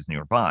exercise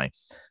nearby.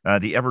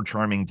 The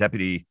ever-charming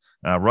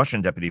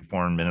Russian deputy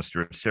foreign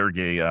minister,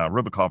 Sergei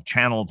Rybakov,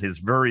 channeled his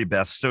very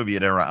best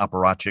Soviet-era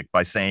apparatchik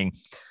by saying,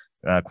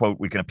 quote,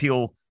 "We can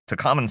appeal to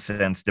common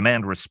sense,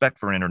 demand respect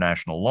for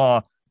international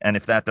law, and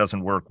if that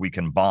doesn't work, we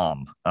can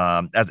bomb,"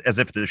 as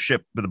if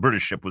the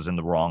British ship was in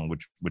the wrong,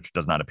 which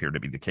does not appear to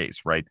be the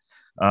case, right?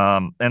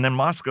 And then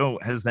Moscow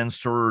has then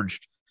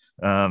surged,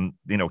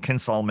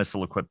 Kinzhal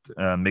missile-equipped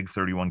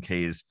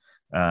MiG-31Ks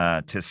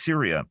to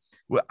Syria.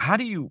 How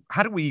do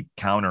we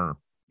counter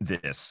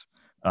this?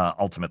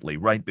 Ultimately,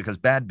 right? Because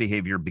bad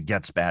behavior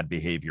begets bad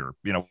behavior,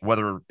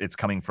 whether it's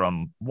coming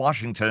from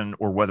Washington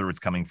or whether it's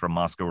coming from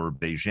Moscow or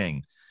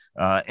Beijing.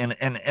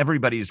 And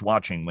everybody's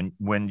watching.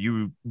 When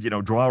you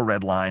draw a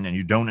red line and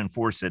you don't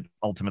enforce it,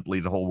 ultimately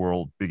the whole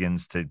world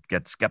begins to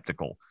get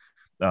skeptical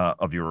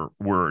of your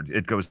word.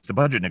 It goes to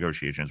budget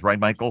negotiations, right,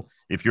 Michael?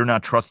 If you're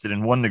not trusted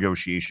in one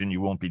negotiation, you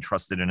won't be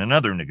trusted in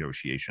another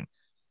negotiation.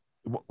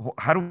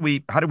 How do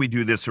we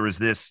do this, or is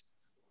this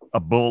a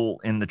bull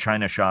in the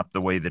china shop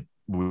the way that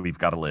we've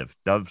got to live?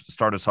 Dov,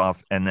 start us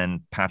off, and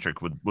then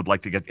Patrick would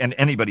like to get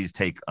anybody's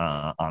take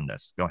on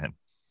this. Go ahead.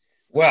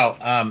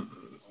 Well,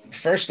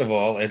 first of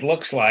all, it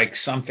looks like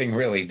something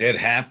really did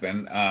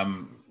happen.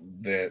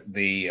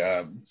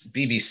 The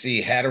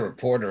BBC had a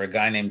reporter, a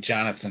guy named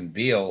Jonathan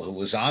Beale, who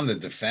was on the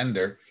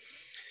Defender,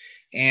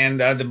 and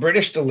the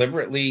British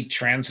deliberately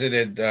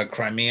transited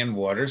Crimean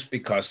waters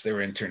because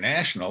they're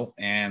international,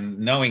 and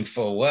knowing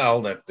full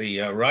well that the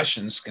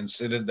Russians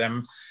considered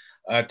them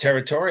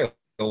territorial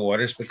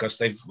waters because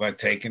they've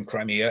taken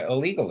Crimea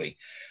illegally.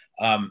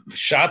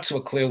 Shots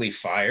were clearly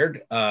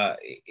fired.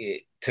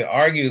 To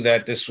argue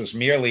that this was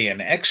merely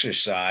an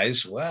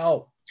exercise,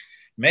 well,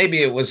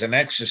 maybe it was an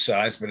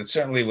exercise, but it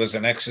certainly was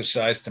an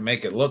exercise to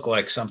make it look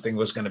like something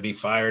was going to be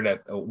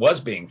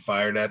being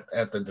fired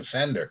at the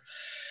Defender.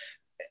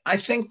 I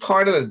think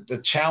part of the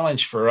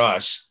challenge for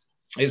us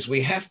is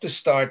we have to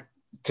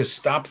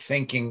stop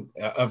thinking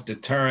of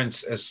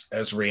deterrence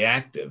as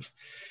reactive.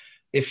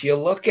 If you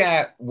look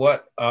at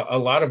what a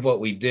lot of what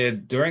we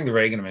did during the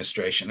Reagan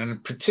administration,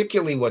 and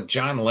particularly what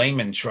John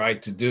Lehman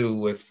tried to do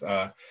with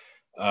the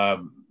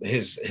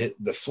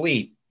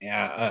fleet,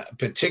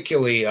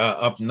 particularly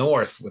up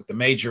north with the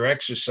major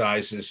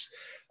exercises,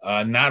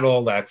 not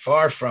all that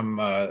far from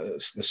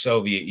the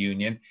Soviet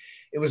Union,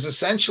 it was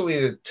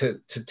essentially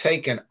to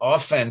take an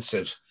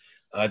offensive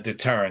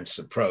deterrence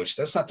approach.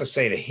 That's not to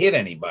say to hit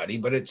anybody,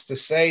 but it's to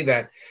say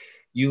that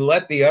you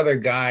let the other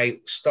guy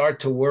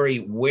start to worry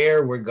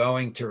where we're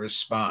going to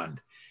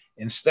respond.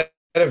 Instead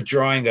of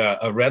drawing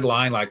a red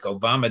line like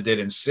Obama did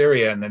in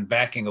Syria and then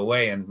backing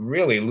away and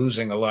really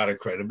losing a lot of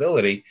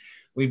credibility,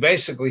 we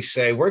basically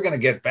say, we're going to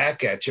get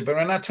back at you, but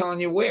we're not telling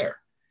you where.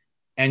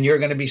 And you're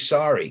going to be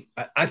sorry.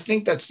 I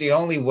think that's the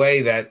only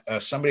way that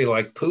somebody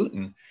like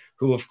Putin,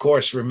 who of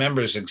course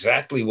remembers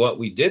exactly what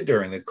we did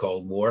during the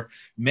Cold War,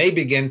 may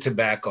begin to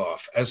back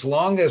off. As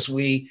long as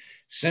we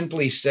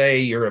simply say,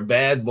 you're a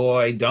bad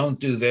boy, don't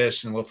do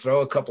this, and we'll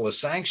throw a couple of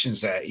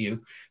sanctions at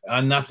you,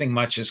 nothing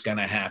much is going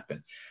to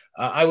happen.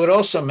 I would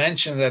also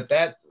mention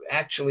that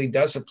actually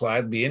does apply.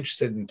 I'd be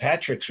interested in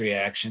Patrick's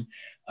reaction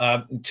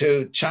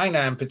to China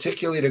and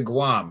particularly to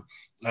Guam.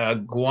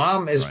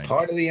 Guam is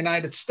part of the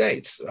United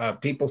States.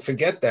 People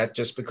forget that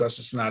just because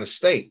it's not a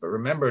state. But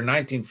remember, in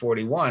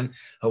 1941,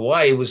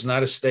 Hawaii was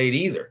not a state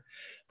either.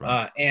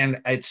 And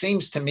it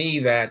seems to me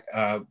that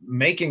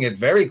making it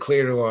very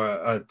clear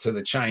to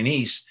the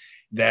Chinese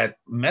that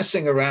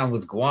messing around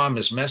with Guam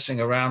is messing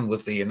around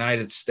with the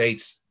United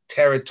States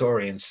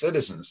territory and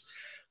citizens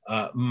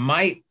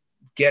might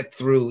get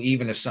through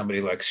even to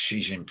somebody like Xi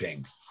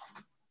Jinping.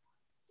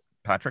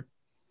 Patrick?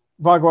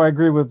 Vago, I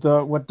agree with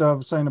what Dov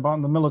was saying about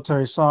on the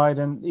military side,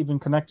 and even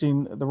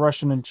connecting the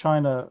Russian and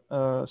China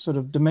sort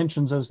of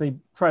dimensions as they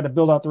try to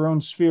build out their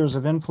own spheres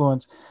of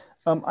influence.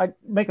 I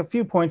make a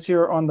few points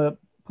here on the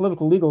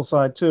political legal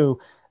side too.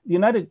 The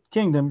United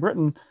Kingdom,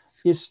 Britain,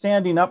 is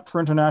standing up for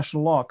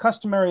international law.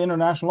 Customary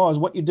international law is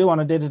what you do on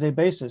a day-to-day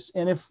basis.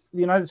 And if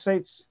the United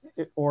States,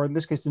 or in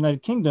this case, the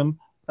United Kingdom,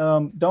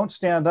 don't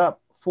stand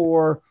up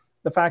for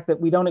the fact that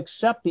we don't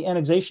accept the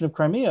annexation of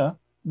Crimea,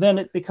 then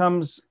it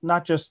becomes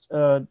not just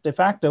de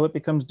facto, it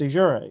becomes de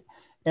jure.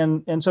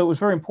 And so it was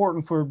very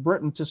important for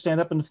Britain to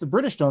stand up. And if the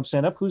British don't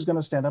stand up, who's going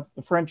to stand up?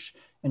 The French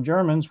and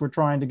Germans were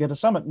trying to get a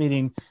summit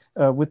meeting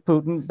with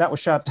Putin. That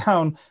was shot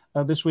down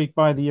this week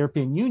by the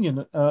European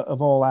Union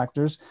of all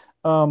actors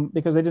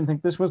because they didn't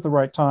think this was the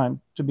right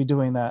time to be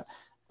doing that.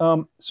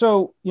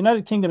 So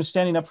United Kingdom is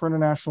standing up for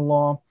international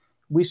law.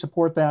 We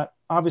support that.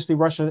 Obviously,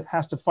 Russia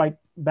has to fight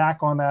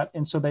back on that.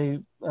 And so they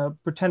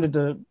pretended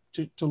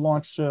to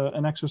launch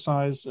an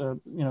exercise,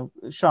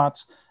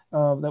 shots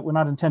that were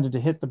not intended to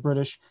hit the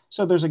British.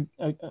 So there's a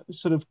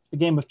sort of a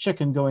game of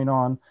chicken going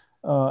on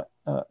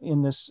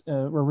in this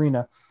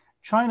arena.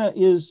 China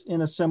is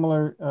in a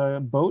similar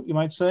boat, you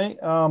might say,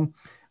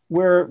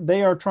 where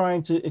they are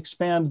trying to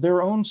expand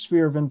their own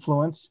sphere of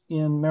influence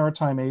in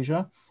maritime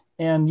Asia.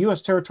 And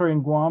U.S. territory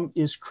in Guam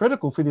is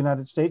critical for the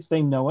United States.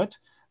 They know it.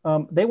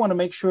 They want to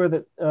make sure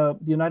that the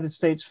United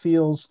States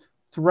feels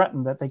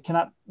threatened, that they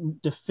cannot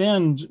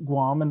defend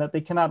Guam, and that they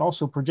cannot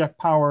also project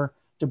power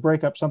to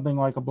break up something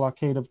like a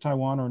blockade of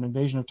Taiwan or an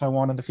invasion of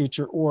Taiwan in the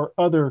future, or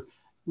other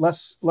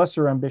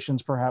lesser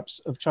ambitions, perhaps,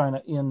 of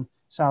China in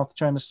South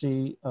China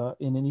Sea,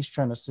 in East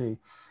China Sea.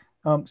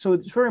 So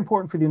it's very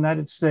important for the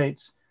United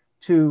States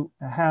to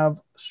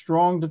have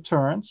strong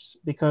deterrence,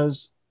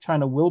 because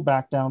China will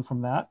back down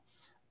from that.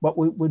 What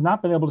we would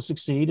not been able to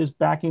succeed is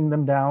backing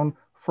them down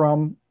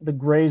from the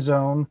gray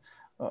zone,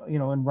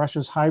 in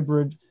Russia's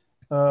hybrid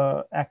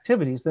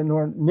activities, the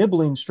more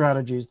nibbling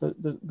strategies,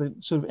 the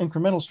sort of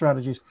incremental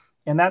strategies.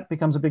 And that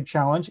becomes a big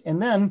challenge.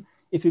 And then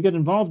if you get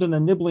involved in a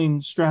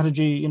nibbling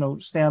strategy,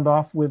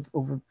 standoff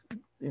over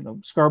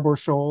Scarborough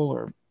Shoal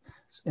or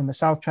in the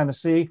South China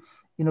Sea,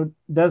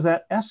 does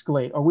that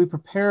escalate? Are we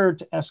prepared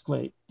to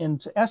escalate? And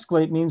to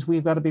escalate means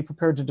we've got to be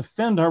prepared to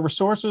defend our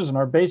resources and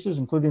our bases,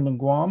 including in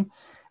Guam.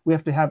 We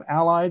have to have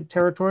allied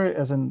territory,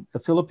 as in the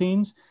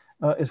Philippines,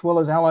 as well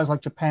as allies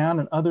like Japan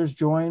and others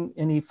join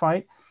any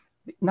fight.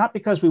 Not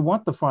because we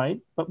want the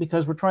fight, but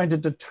because we're trying to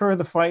deter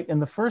the fight in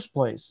the first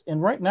place.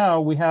 And right now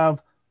we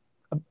have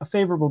a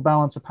favorable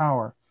balance of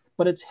power,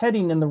 but it's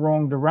heading in the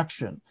wrong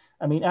direction.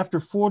 I mean, after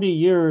 40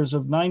 years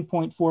of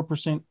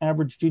 9.4%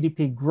 average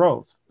GDP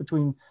growth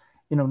between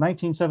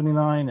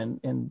 1979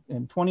 and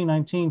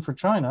 2019 for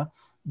China,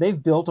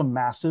 they've built a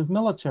massive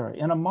military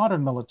and a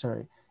modern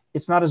military.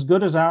 It's not as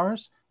good as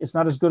ours. It's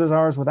not as good as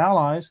ours with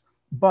allies,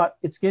 but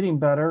it's getting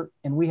better.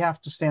 And we have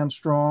to stand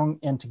strong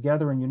and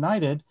together and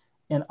united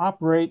and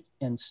operate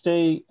and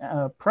stay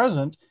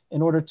present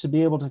in order to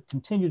be able to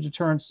continue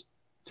deterrence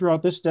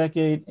throughout this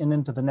decade and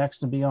into the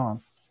next and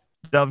beyond.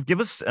 Dov, give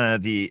us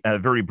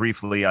very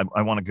briefly,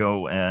 I want to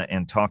go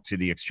and talk to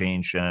the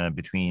exchange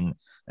between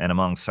and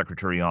among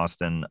Secretary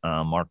Austin,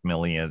 Mark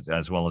Milley,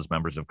 as well as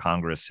members of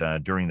Congress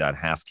during that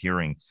HASC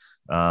hearing.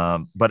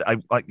 But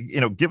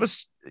give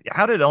us,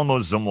 how did Elmo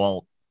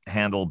Zumwalt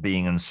handle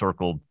being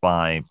encircled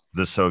by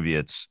the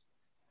Soviets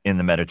in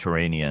the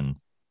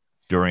Mediterranean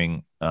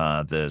during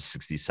the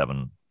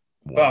 67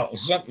 war? Well,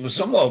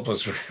 Zumwalt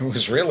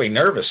was really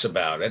nervous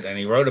about it, and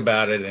he wrote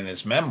about it in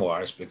his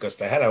memoirs because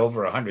they had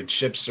over 100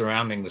 ships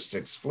surrounding the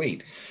Sixth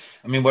Fleet.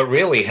 I mean, what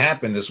really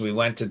happened is we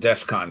went to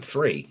DEFCON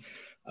 3,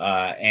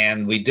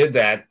 and we did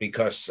that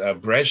because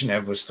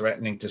Brezhnev was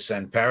threatening to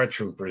send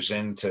paratroopers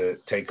in to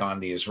take on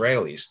the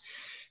Israelis.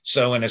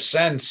 So in a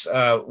sense,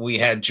 we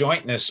had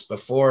jointness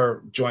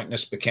before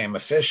jointness became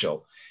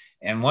official.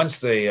 And once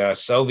the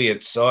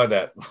Soviets saw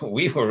that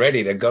we were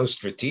ready to go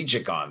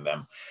strategic on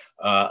them,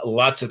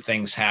 lots of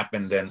things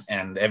happened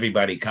and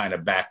everybody kind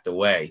of backed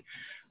away.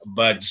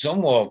 But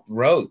Zumwalt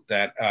wrote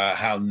that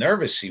how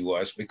nervous he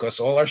was because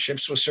all our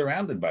ships were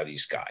surrounded by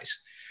these guys.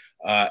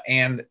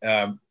 And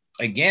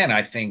again,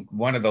 I think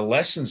one of the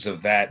lessons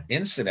of that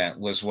incident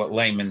was what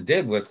Lehman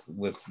did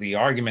with the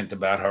argument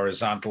about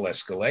horizontal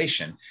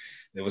escalation.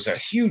 There was a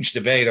huge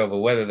debate over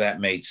whether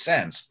that made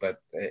sense, but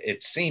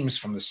it seems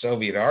from the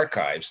Soviet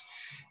archives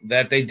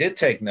that they did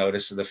take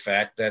notice of the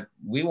fact that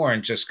we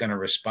weren't just going to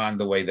respond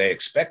the way they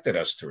expected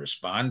us to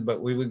respond,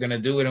 but we were going to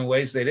do it in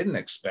ways they didn't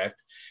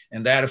expect.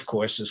 And that, of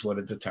course, is what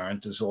a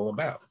deterrent is all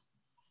about.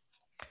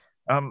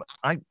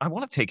 I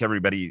want to take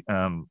everybody,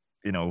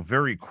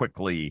 very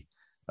quickly,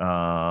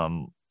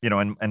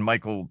 and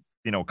Michael,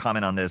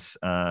 comment on this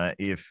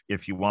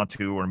if you want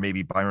to, or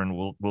maybe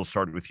Byron, we'll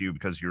start with you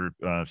because you're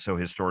so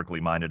historically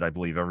minded. I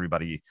believe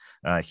everybody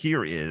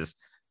here is.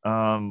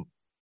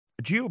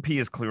 GOP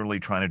is clearly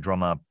trying to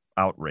drum up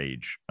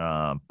outrage,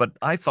 but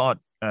I thought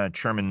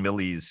Chairman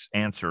Milley's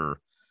answers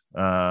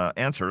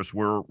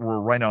were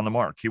right on the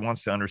mark. He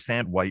wants to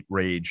understand white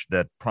rage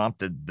that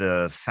prompted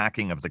the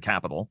sacking of the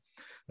Capitol,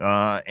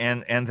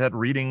 and that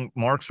reading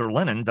Marx or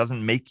Lenin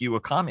doesn't make you a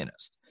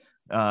communist.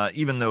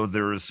 Even though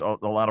there's a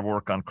lot of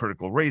work on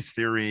critical race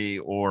theory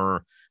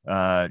or,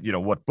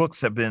 what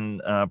books have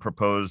been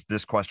proposed.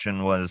 This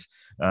question was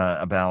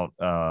about,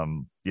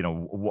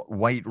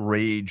 white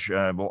rage,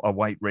 a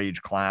white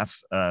rage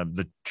class.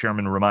 The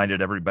chairman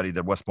reminded everybody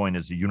that West Point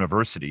is a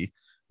university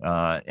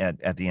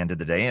at the end of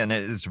the day. And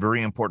it's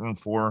very important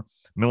for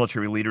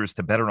military leaders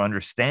to better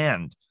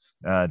understand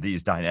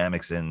these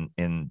dynamics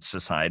in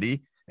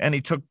society. And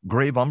he took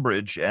grave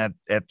umbrage at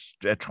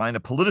trying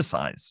to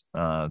politicize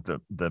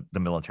the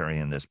military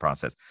in this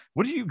process.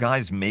 What do you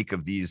guys make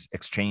of these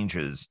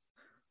exchanges,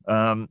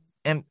 and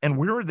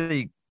where are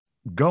they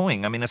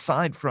going? I mean,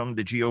 aside from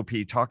the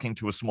GOP talking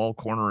to a small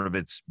corner of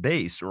its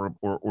base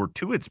or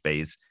to its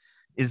base,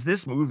 is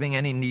this moving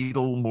any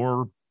needle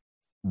more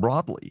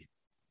broadly?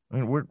 I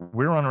mean,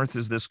 where on earth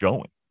is this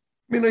going?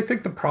 I mean, I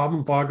think the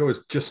problem, Vago,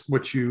 is just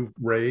what you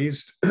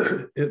raised.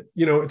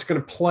 It's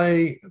going to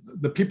play,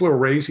 the people who are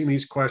raising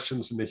these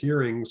questions in the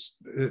hearings,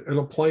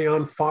 it'll play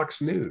on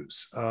Fox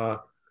News.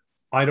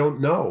 I don't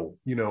know,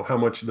 how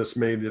much of this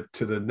made it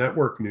to the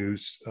network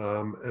news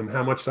and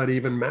how much that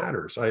even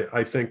matters.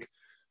 I think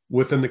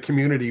within the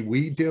community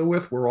we deal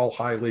with, we're all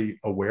highly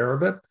aware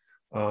of it.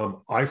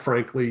 I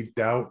frankly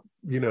doubt,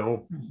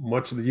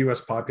 much of the US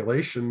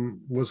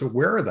population was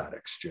aware of that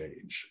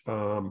exchange.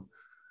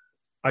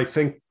 I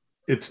think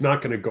it's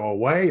not going to go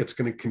away. It's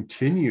going to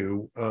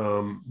continue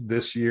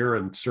this year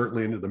and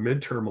certainly into the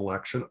midterm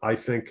election. I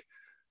think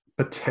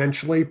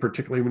potentially,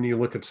 particularly when you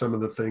look at some of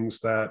the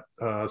things that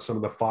some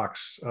of the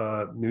Fox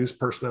News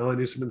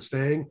personalities have been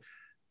saying,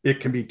 it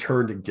can be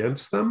turned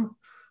against them.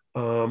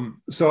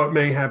 So it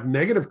may have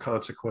negative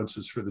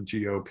consequences for the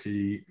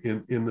GOP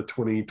in the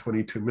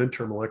 2022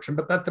 midterm election,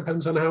 but that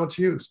depends on how it's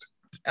used.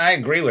 I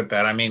agree with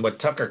that. I mean, what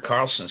Tucker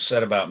Carlson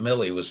said about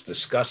Milley was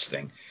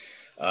disgusting.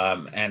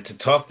 And to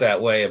talk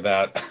that way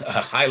about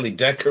a highly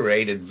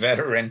decorated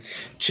veteran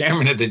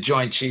chairman of the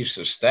Joint Chiefs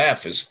of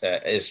Staff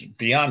is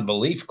beyond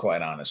belief,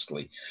 quite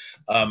honestly.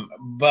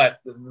 But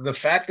the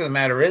fact of the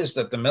matter is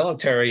that the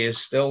military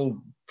is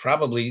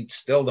probably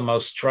still the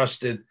most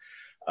trusted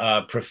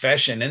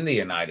profession in the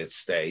United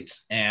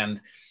States.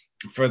 And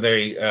for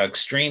the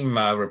extreme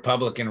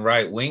Republican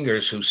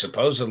right-wingers who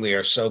supposedly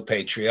are so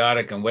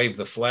patriotic and wave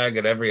the flag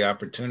at every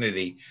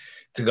opportunity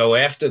to go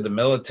after the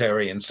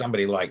military and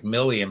somebody like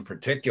Milley in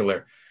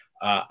particular,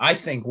 I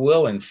think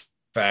will in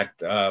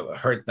fact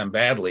hurt them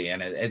badly.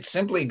 And it's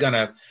simply going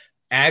to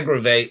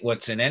aggravate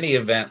what's in any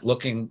event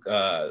looking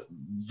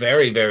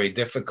very, very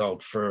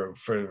difficult for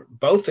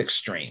both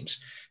extremes.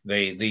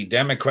 The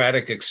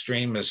Democratic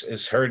extreme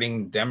is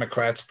hurting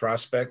Democrats'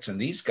 prospects, and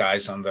these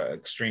guys on the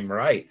extreme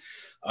right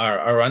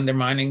are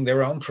undermining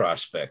their own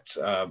prospects.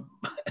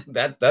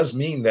 That does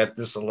mean that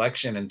this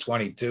election in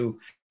 22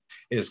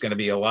 is going to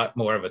be a lot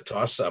more of a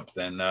toss-up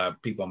than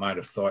people might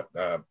have thought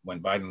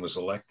when Biden was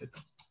elected.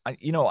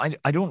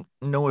 I don't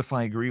know if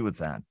I agree with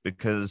that,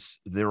 because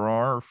there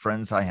are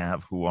friends I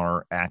have who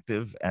are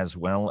active as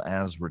well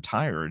as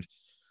retired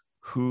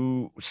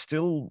who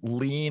still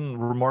lean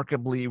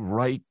remarkably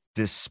right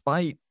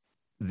despite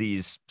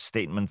these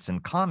statements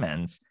and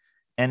comments,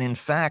 and in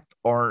fact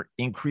are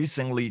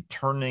increasingly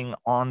turning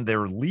on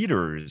their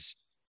leaders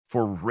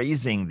for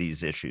raising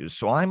these issues.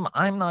 So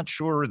I'm not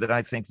sure that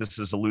I think this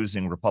is a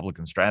losing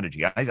Republican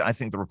strategy. I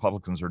think the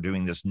Republicans are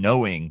doing this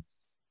knowing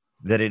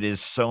that it is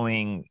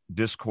sowing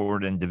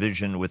discord and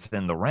division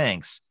within the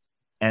ranks,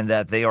 and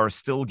that they are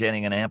still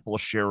getting an ample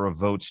share of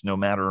votes no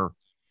matter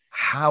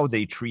how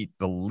they treat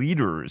the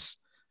leaders,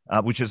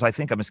 which is, I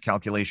think, a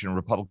miscalculation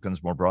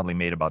Republicans more broadly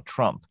made about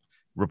Trump.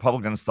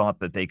 Republicans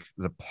thought that the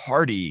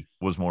party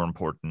was more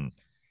important.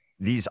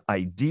 These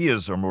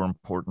ideas are more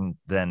important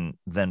than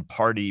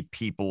party,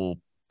 people,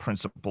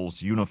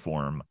 principles,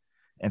 uniform.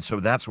 And so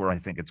that's where I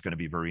think it's going to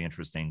be very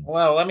interesting.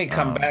 Well, let me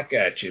come back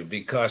at you,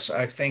 because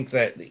I think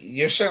that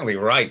you're certainly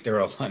right. There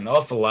are an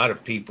awful lot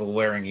of people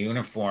wearing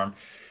uniform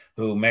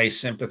who may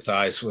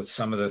sympathize with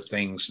some of the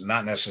things,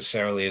 not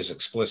necessarily as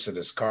explicit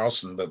as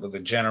Carlson, but with the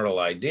general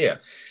idea.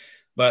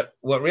 But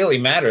what really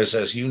matters,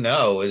 as you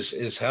know,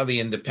 is how the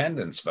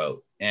independents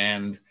vote.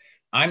 And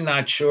I'm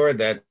not sure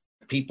that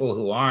people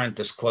who aren't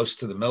as close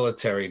to the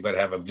military but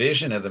have a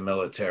vision of the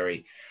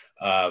military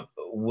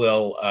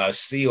will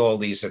see all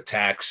these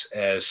attacks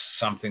as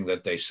something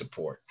that they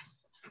support.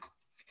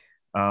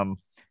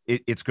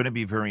 It's going to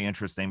be very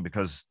interesting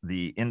because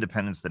the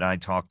independents that I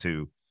talked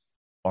to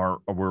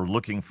were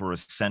looking for a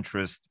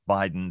centrist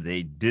Biden.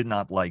 They did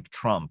not like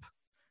Trump,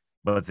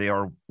 but they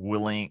are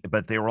willing,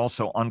 but they are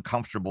also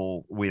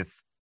uncomfortable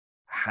with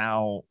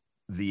how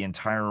the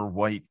entire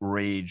white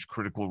rage,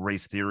 critical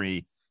race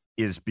theory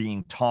is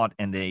being taught,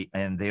 and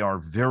they are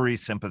very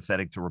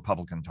sympathetic to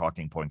Republican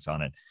talking points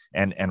on it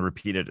and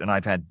repeat it. And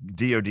I've had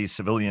DoD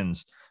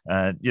civilians,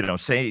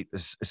 say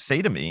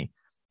to me,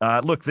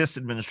 look, this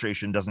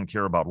administration doesn't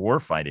care about war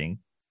fighting.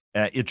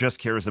 It just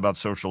cares about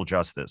social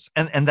justice.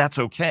 And that's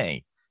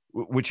okay,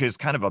 which is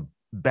kind of a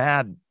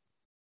bad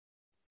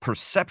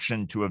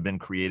perception to have been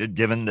created,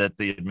 given that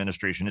the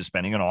administration is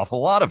spending an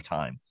awful lot of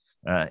time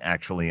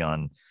actually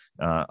on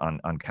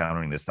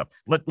countering this stuff.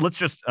 Let's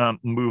just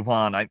move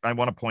on. I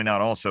want to point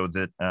out also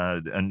that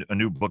a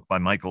new book by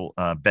Michael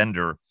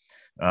Bender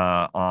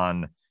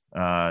on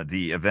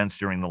the events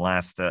during the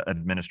last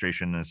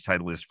administration, his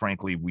title is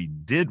 "Frankly, We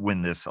Did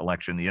Win This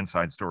Election: The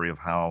Inside Story of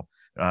How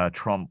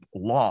Trump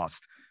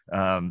Lost,"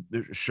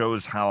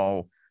 shows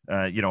how,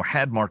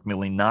 had Mark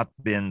Milley not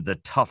been the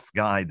tough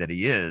guy that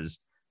he is,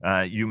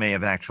 you may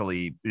have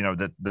actually,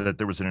 that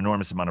there was an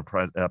enormous amount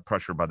of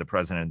pressure by the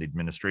president and the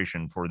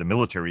administration for the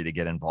military to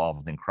get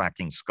involved in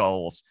cracking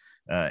skulls,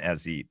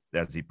 as he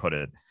put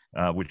it,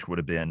 which would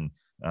have been,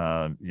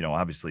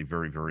 obviously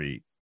very,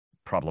 very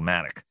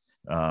problematic.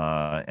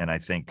 And I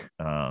think,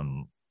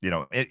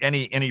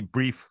 any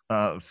brief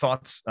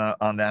thoughts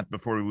on that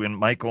before we win,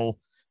 Michael,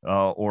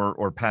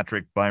 or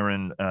Patrick,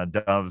 Byron,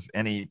 Dov,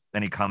 any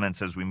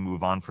comments as we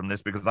move on from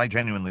this? Because I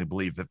genuinely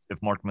believe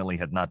if Mark Milley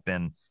had not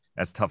been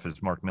as tough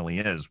as Mark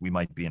Milley is, we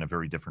might be in a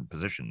very different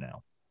position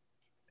now.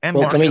 And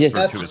Mark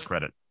Esper, to his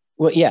credit.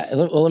 Well, yeah.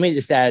 Well, let me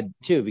just add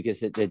too,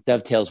 because it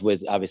dovetails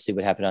with obviously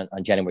what happened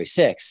on January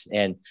 6th.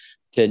 And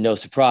to no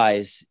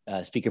surprise,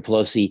 Speaker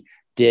Pelosi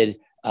did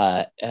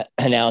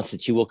announce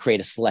that she will create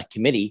a select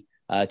committee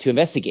to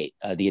investigate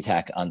the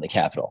attack on the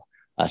Capitol,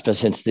 especially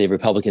since the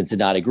Republicans did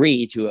not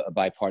agree to a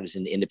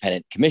bipartisan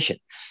independent commission.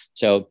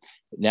 So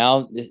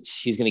now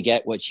she's going to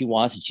get what she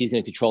wants, and she's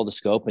going to control the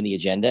scope and the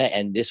agenda.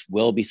 And this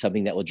will be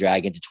something that will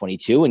drag into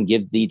 22 and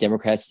give the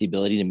Democrats the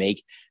ability to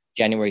make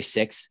January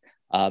 6th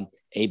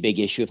a big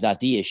issue, if not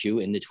the issue,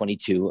 in the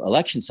 22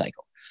 election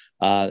cycle.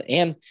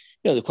 And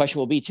the question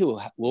will be too,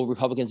 will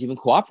Republicans even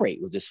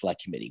cooperate with this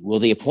select committee? Will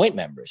they appoint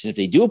members? And if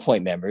they do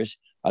appoint members,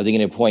 are they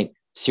going to appoint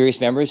serious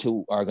members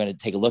who are going to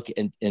take a look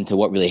into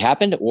what really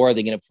happened? Or are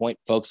they going to appoint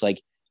folks like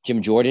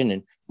Jim Jordan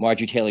and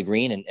Marjorie Taylor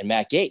Greene and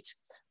Matt Gaetz?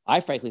 I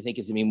frankly think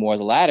it's going to be more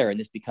the latter, and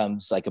this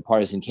becomes like a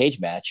partisan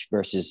cage match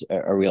versus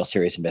a real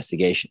serious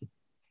investigation.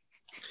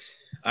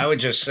 I would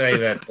just say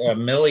that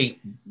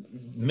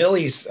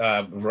Milley's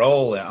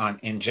role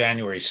in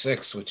January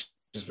 6th, which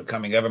is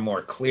becoming ever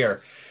more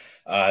clear,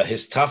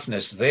 his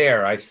toughness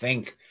there, I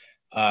think,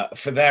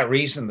 for that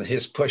reason,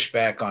 his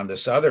pushback on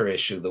this other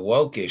issue, the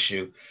woke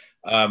issue,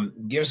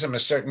 gives him a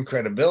certain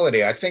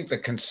credibility. I think the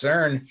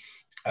concern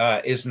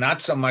is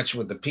not so much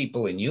with the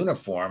people in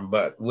uniform,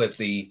 but with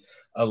the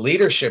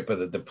leadership of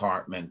the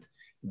department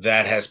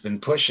that has been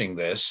pushing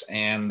this,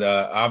 and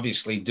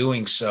obviously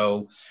doing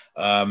so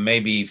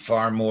maybe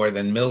far more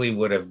than Milley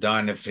would have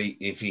done if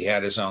he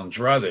had his own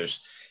druthers.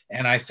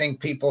 And I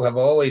think people have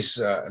always,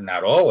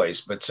 not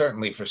always, but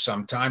certainly for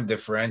some time,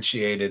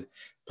 differentiated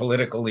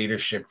political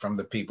leadership from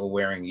the people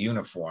wearing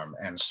uniform.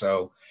 And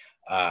so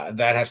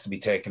that has to be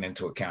taken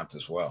into account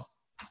as well.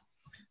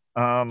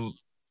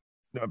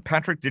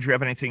 Patrick, did you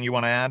have anything you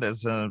want to add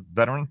as a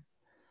veteran?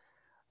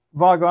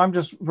 Vago, I'm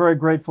just very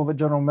grateful that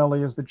General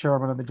Milley is the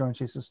chairman of the Joint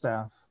Chiefs of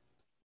Staff.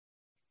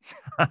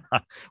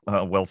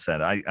 Well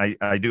said.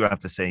 I do have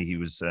to say he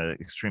was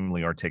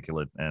extremely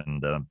articulate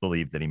and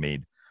believed that he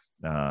made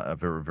a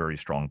very, very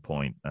strong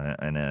point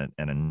and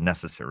a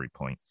necessary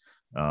point.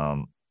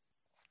 All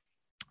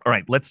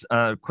right, let's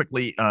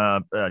quickly,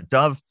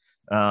 Dov,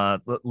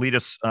 lead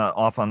us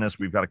off on this.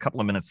 We've got a couple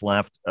of minutes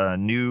left.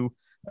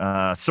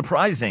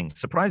 Surprising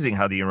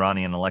how the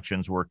Iranian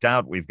elections worked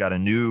out. We've got a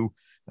new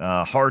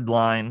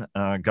hardline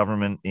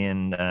government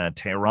in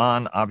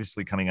Tehran,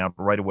 obviously coming out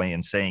right away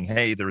and saying,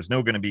 hey, there's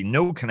going to be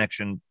no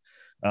connection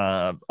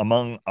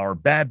among our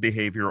bad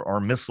behavior, our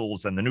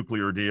missiles, and the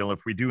nuclear deal.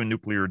 If we do a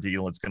nuclear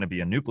deal, it's going to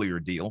be a nuclear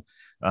deal,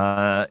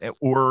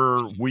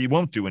 or we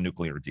won't do a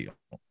nuclear deal,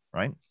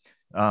 right?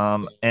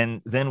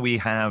 And then we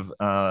have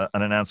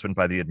an announcement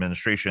by the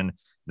administration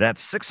that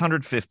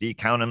 650,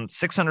 count them,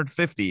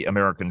 650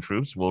 American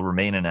troops will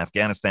remain in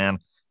Afghanistan.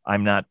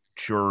 I'm not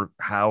sure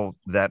how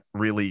that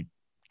really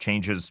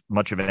changes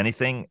much of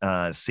anything,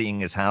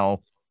 seeing as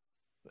how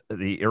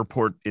the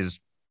airport is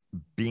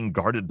being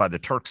guarded by the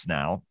Turks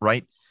now,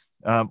 right?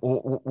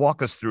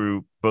 Walk us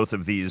through both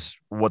of these,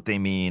 what they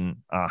mean,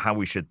 how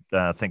we should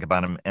think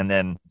about them, and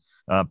then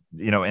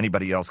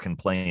anybody else can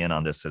play in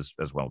on this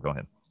as well. Go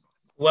ahead.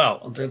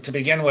 Well, to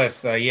begin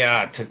with,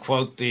 to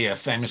quote the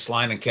famous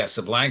line in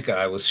Casablanca,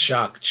 I was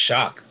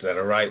shocked that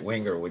a right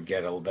winger would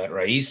get that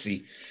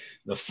Raisi,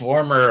 the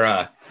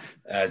former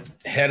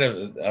head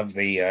of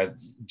the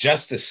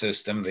justice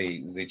system,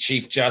 the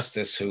chief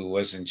justice who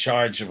was in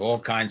charge of all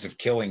kinds of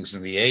killings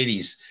in the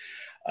 80s,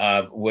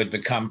 would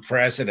become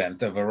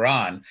president of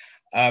Iran.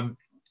 It's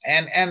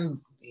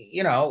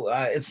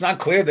not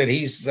clear that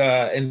he's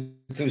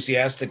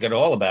enthusiastic at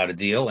all about a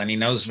deal, and he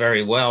knows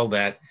very well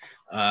that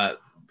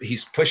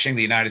he's pushing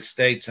the United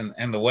States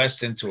and the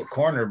West into a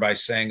corner by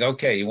saying,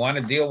 okay, you want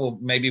a deal? Well,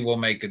 maybe we'll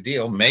make a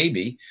deal,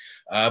 maybe,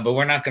 but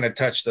we're not going to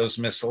touch those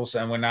missiles,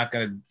 and we're not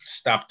going to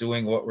stop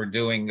doing what we're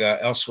doing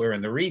elsewhere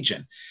in the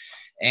region.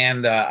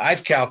 And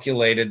I've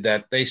calculated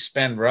that they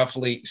spend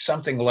roughly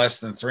something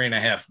less than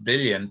 $3.5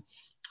 billion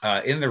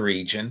in the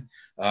region,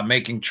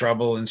 making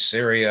trouble in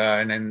Syria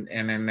and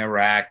in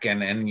Iraq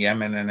and in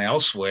Yemen and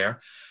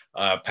elsewhere,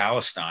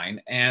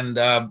 Palestine. And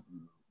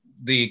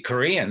the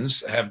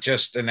Koreans have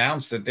just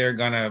announced that they're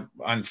going to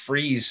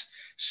unfreeze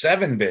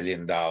 $7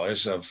 billion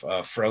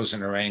of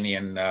frozen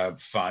Iranian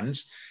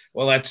funds.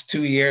 Well, that's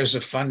 2 years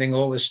of funding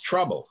all this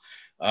trouble.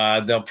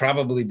 There'll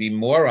probably be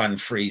more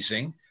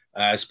unfreezing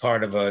as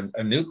part of a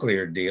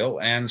nuclear deal.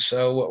 And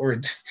so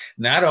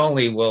not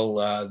only will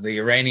the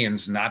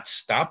Iranians not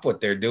stop what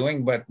they're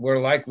doing, but we're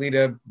likely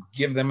to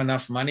give them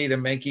enough money to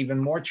make even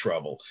more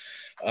trouble.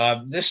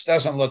 This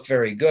doesn't look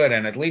very good,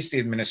 and at least the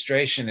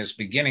administration is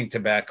beginning to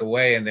back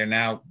away, and they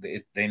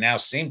now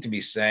seem to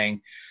be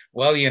saying,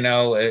 well,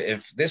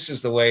 if this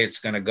is the way it's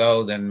going to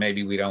go, then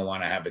maybe we don't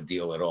want to have a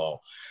deal at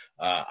all.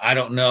 I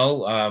don't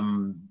know.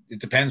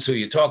 It depends who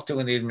you talk to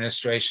in the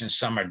administration.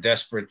 Some are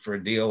desperate for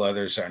a deal,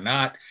 others are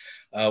not.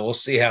 We'll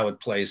see how it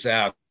plays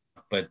out,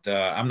 but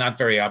I'm not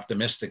very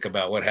optimistic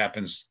about what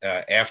happens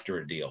after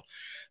a deal.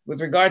 With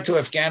regard to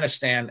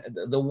Afghanistan,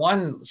 the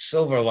one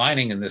silver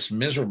lining in this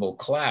miserable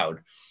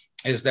cloud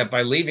is that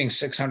by leaving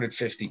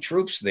 650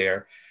 troops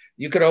there,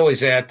 you could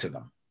always add to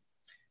them.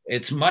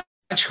 It's much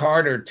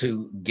harder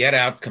to get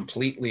out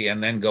completely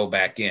and then go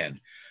back in.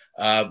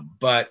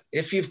 But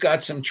if you've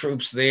got some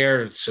troops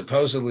there,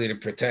 supposedly to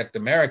protect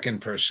American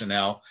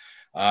personnel,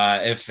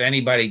 if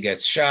anybody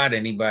gets shot,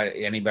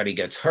 anybody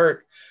gets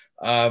hurt,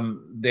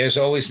 there's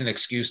always an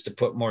excuse to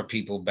put more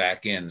people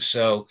back in.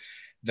 So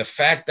the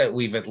fact that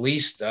we've at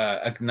least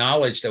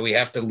acknowledged that we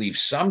have to leave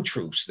some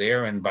troops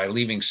there, and by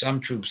leaving some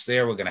troops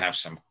there, we're going to have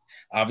some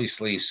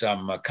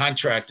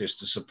contractors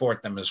to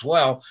support them as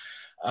well.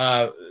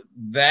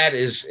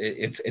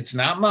 It's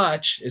not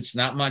much. It's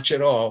not much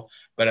at all,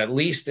 but at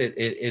least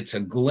it's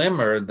a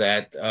glimmer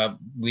that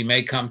we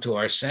may come to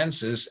our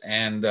senses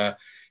and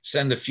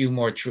send a few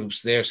more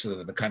troops there so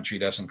that the country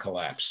doesn't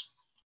collapse.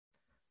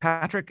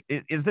 Patrick,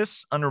 is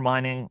this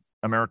undermining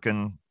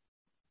American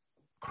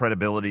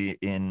credibility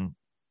in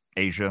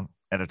Asia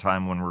at a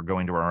time when we're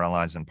going to our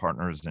allies and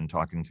partners and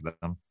talking to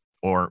them,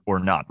 or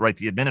not? Right.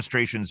 The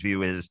administration's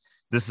view is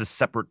this is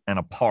separate and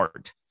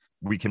apart.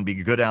 We can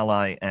be a good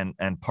ally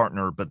and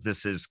partner, but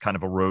this is kind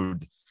of a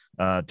road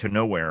to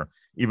nowhere,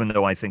 even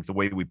though I think the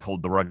way we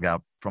pulled the rug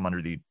out from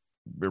under the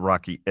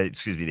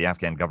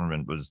Afghan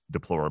government was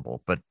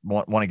deplorable. But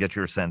want to get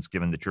your sense,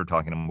 given that you're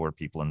talking to more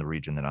people in the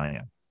region than I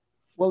am.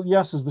 Well,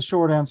 yes is the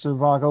short answer,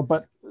 Vago,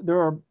 but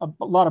there are a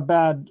lot of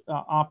bad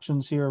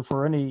options here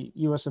for any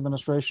U.S.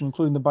 administration,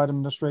 including the Biden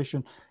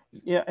administration.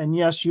 Yeah, and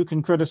yes, you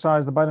can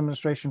criticize the Biden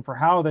administration for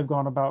how they've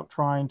gone about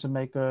trying to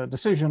make a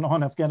decision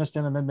on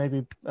Afghanistan and then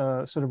maybe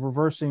sort of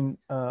reversing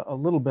a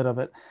little bit of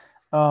it.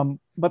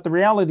 But the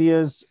reality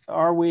is,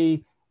 where are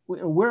we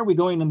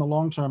going in the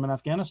long term in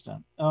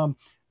Afghanistan?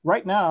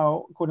 Right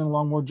now, according to the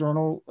Long War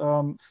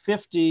Journal,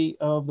 50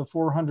 of the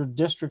 400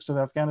 districts of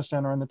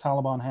Afghanistan are in the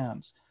Taliban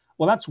hands.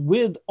 Well, that's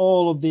with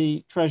all of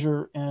the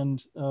treasure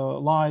and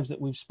lives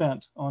that we've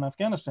spent on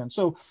Afghanistan.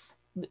 So,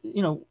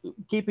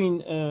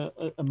 keeping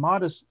a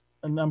modest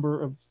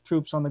number of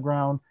troops on the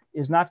ground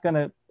is not going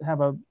to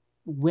have a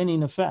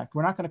winning effect.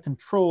 We're not going to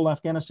control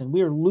Afghanistan.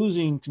 We are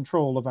losing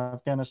control of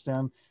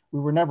Afghanistan. We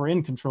were never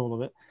in control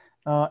of it.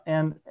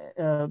 And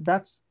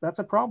that's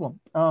a problem.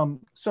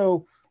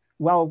 So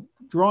while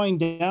drawing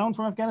down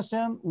from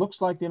Afghanistan looks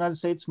like the United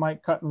States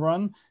might cut and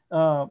run,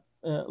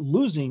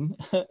 losing,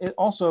 it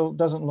also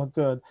doesn't look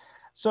good.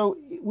 So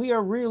we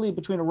are really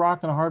between a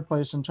rock and a hard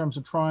place in terms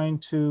of trying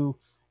to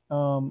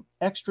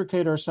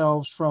extricate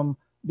ourselves from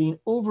being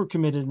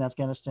overcommitted in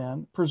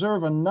Afghanistan,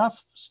 preserve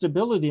enough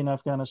stability in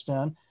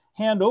Afghanistan,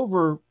 hand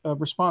over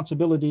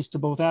responsibilities to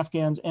both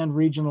Afghans and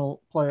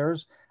regional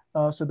players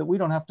so that we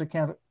don't have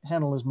to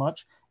handle as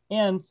much,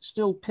 and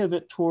still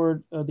pivot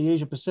toward the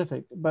Asia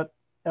Pacific. But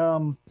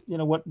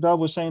what Dov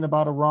was saying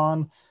about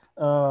Iran,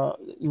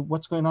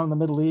 what's going on in the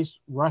Middle East,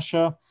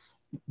 Russia.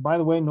 By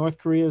the way, North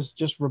Korea has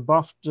just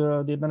rebuffed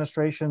the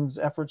administration's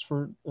efforts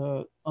for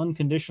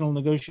unconditional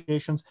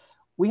negotiations.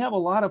 We have a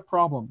lot of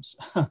problems.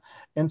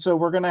 And so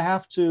we're going to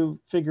have to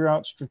figure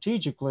out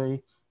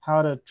strategically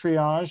how to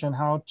triage, and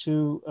how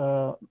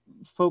to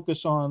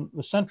focus on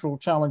the central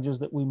challenges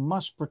that we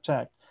must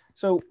protect.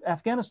 So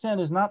Afghanistan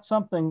is not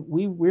something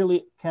we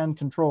really can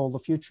control the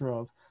future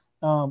of.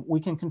 We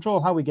can control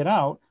how we get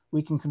out.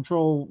 We can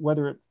control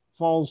whether it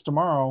falls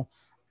tomorrow,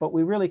 but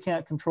we really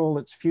can't control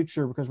its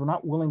future because we're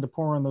not willing to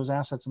pour in those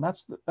assets. And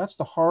that's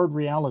the hard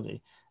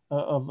reality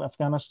of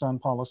Afghanistan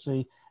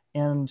policy.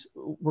 And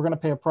we're going to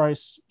pay a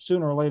price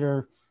sooner or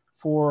later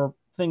for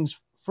things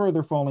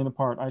further falling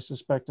apart, I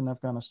suspect, in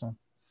Afghanistan.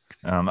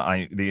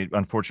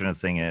 The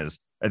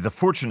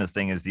fortunate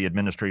thing is the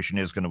administration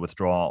is going to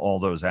withdraw all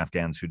those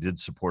Afghans who did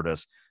support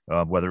us,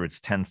 whether it's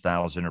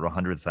 10,000 or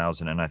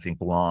 100,000. And I think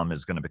Guam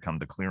is going to become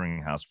the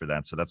clearinghouse for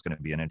that. So that's going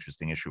to be an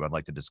interesting issue I'd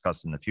like to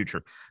discuss in the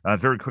future.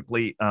 Very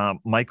quickly,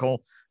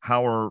 Michael,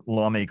 how are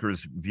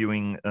lawmakers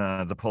viewing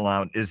the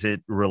pullout? Is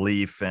it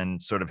relief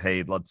and sort of,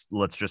 hey,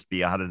 let's just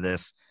be out of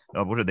this?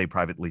 What are they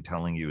privately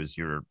telling you as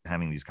you're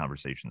having these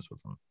conversations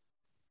with them?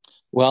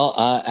 Well,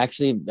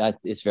 actually,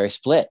 it's very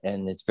split,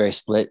 and it's very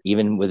split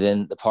even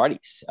within the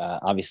parties.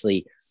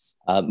 Obviously,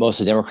 most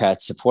of the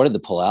Democrats supported the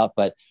pullout,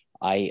 but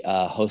I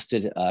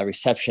hosted a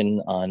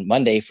reception on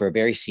Monday for a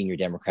very senior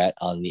Democrat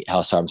on the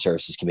House Armed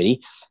Services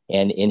Committee.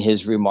 And in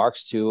his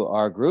remarks to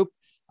our group,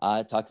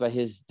 talked about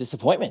his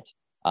disappointment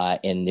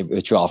in the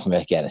withdrawal from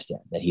Afghanistan,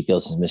 that he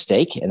feels it's a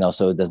mistake and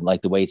also doesn't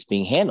like the way it's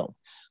being handled.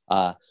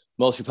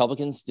 Most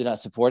Republicans do not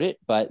support it,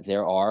 but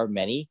there are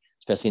many,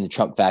 especially in the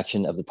Trump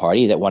faction of the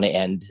party, that want to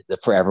end the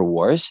forever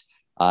wars,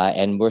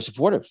 and we're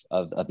supportive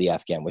of the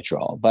Afghan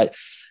withdrawal. But,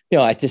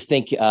 I just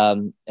think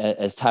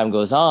as time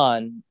goes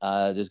on,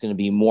 there's going to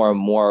be more and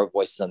more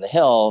voices on the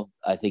Hill,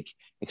 I think,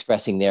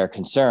 expressing their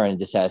concern and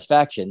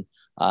dissatisfaction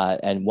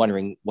and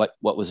wondering what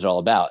was it all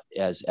about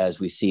as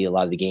we see a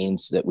lot of the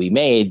gains that we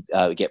made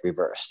get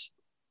reversed.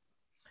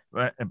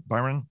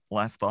 Byron,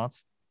 last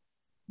thoughts?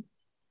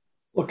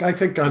 Look, I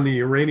think on the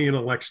Iranian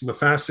election, the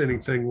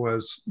fascinating thing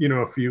was,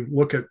 if you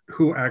look at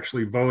who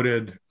actually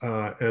voted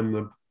and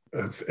the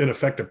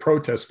ineffective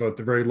protest vote,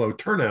 the very low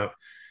turnout,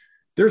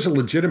 there's a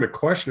legitimate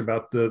question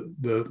about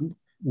the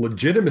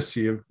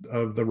legitimacy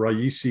of the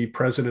Raisi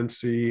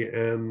presidency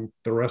and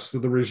the rest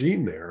of the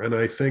regime there. And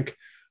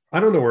I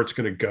don't know where it's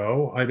going to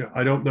go.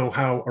 I don't know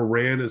how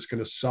Iran is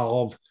going to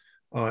solve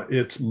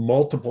its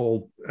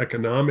multiple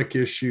economic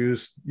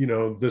issues.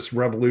 This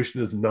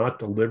revolution is not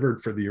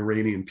delivered for the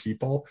Iranian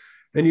people.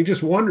 And you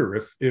just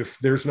wonder if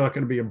there's not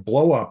going to be a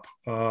blow up,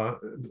 along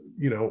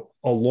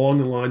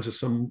the lines of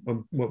some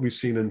of what we've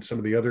seen in some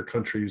of the other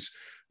countries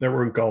that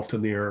were engulfed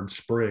in the Arab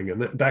Spring.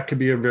 And that could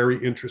be a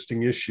very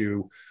interesting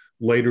issue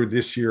later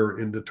this year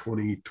into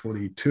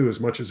 2022, as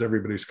much as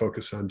everybody's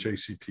focused on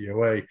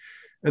JCPOA.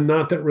 And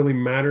not that really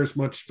matters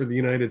much for the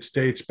United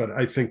States, but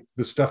I think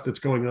the stuff that's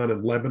going on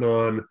in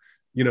Lebanon,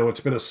 it's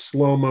been a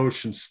slow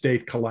motion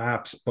state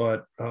collapse,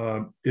 but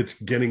it's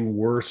getting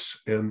worse.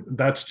 And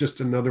that's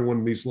just another one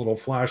of these little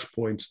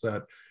flashpoints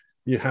that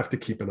you have to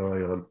keep an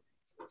eye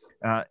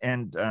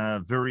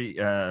on. Very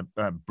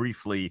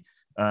briefly,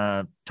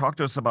 talk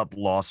to us about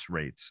loss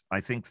rates.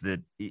 I think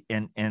that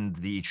and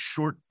the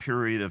short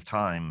period of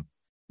time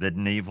that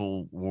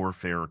naval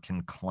warfare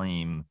can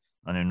claim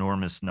an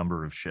enormous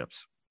number of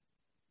ships.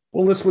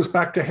 Well, this was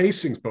back to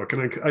Hastings' book.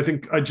 And I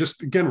think I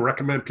just, again,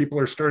 recommend people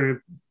are starting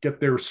to get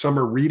their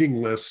summer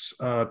reading lists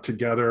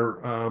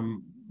together.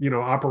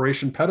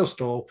 Operation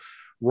Pedestal,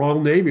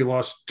 Royal Navy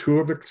lost 2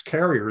 of its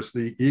carriers.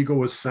 The Eagle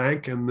was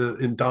sank and the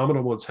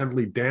Indomitable was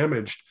heavily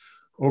damaged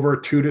over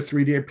a 2 to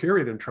 3 day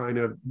period in trying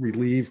to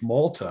relieve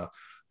Malta.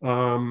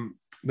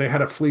 They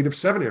had a fleet of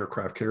 7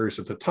 aircraft carriers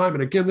at the time.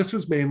 And again, this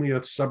was mainly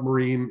a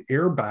submarine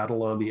air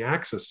battle on the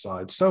Axis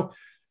side. So,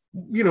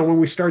 when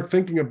we start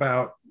thinking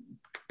about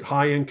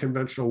high-end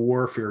conventional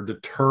warfare,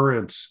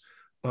 deterrence,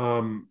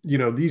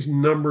 these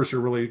numbers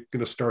are really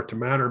going to start to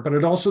matter, but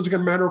it also is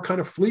going to matter what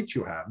kind of fleet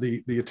you have.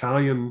 The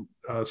Italian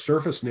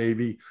surface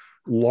Navy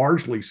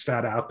largely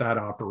sat out that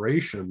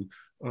operation,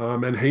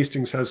 and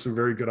Hastings has some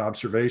very good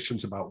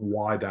observations about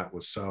why that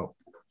was so.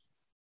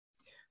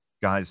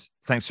 Guys,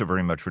 thanks so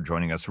very much for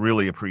joining us.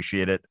 Really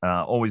appreciate it.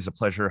 Always a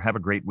pleasure. Have a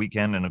great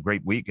weekend and a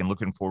great week, and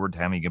looking forward to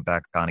having you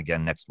back on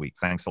again next week.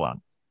 Thanks a lot.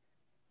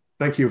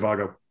 Thank you,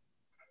 Vago.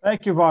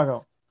 Thank you,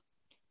 Vago.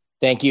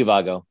 Thank you,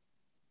 Vago.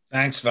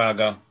 Thanks,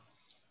 Vago.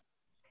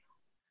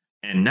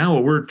 And now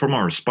a word from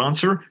our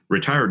sponsor,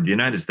 retired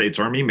United States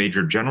Army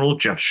Major General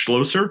Jeff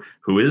Schlosser,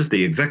 who is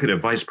the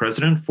Executive Vice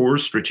President for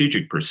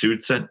Strategic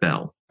Pursuits at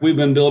Bell. We've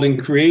been building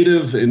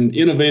creative and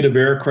innovative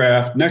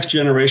aircraft, next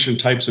generation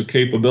types of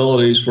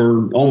capabilities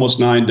for almost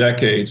 9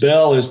 decades.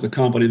 Bell is the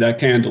company that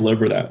can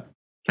deliver that.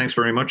 Thanks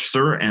very much,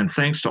 sir. And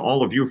thanks to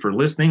all of you for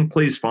listening.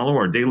 Please follow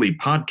our daily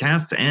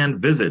podcasts and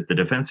visit the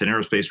Defense and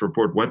Aerospace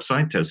Report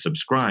website to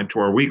subscribe to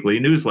our weekly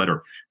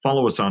newsletter.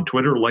 Follow us on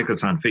Twitter, like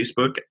us on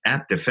Facebook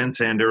at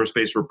Defense and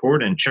Aerospace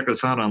Report, and check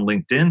us out on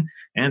LinkedIn.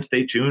 And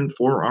stay tuned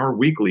for our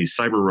weekly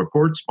cyber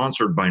report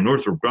sponsored by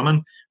Northrop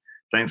Grumman.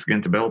 Thanks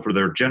again to Bell for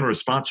their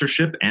generous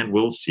sponsorship, and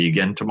we'll see you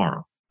again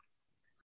tomorrow.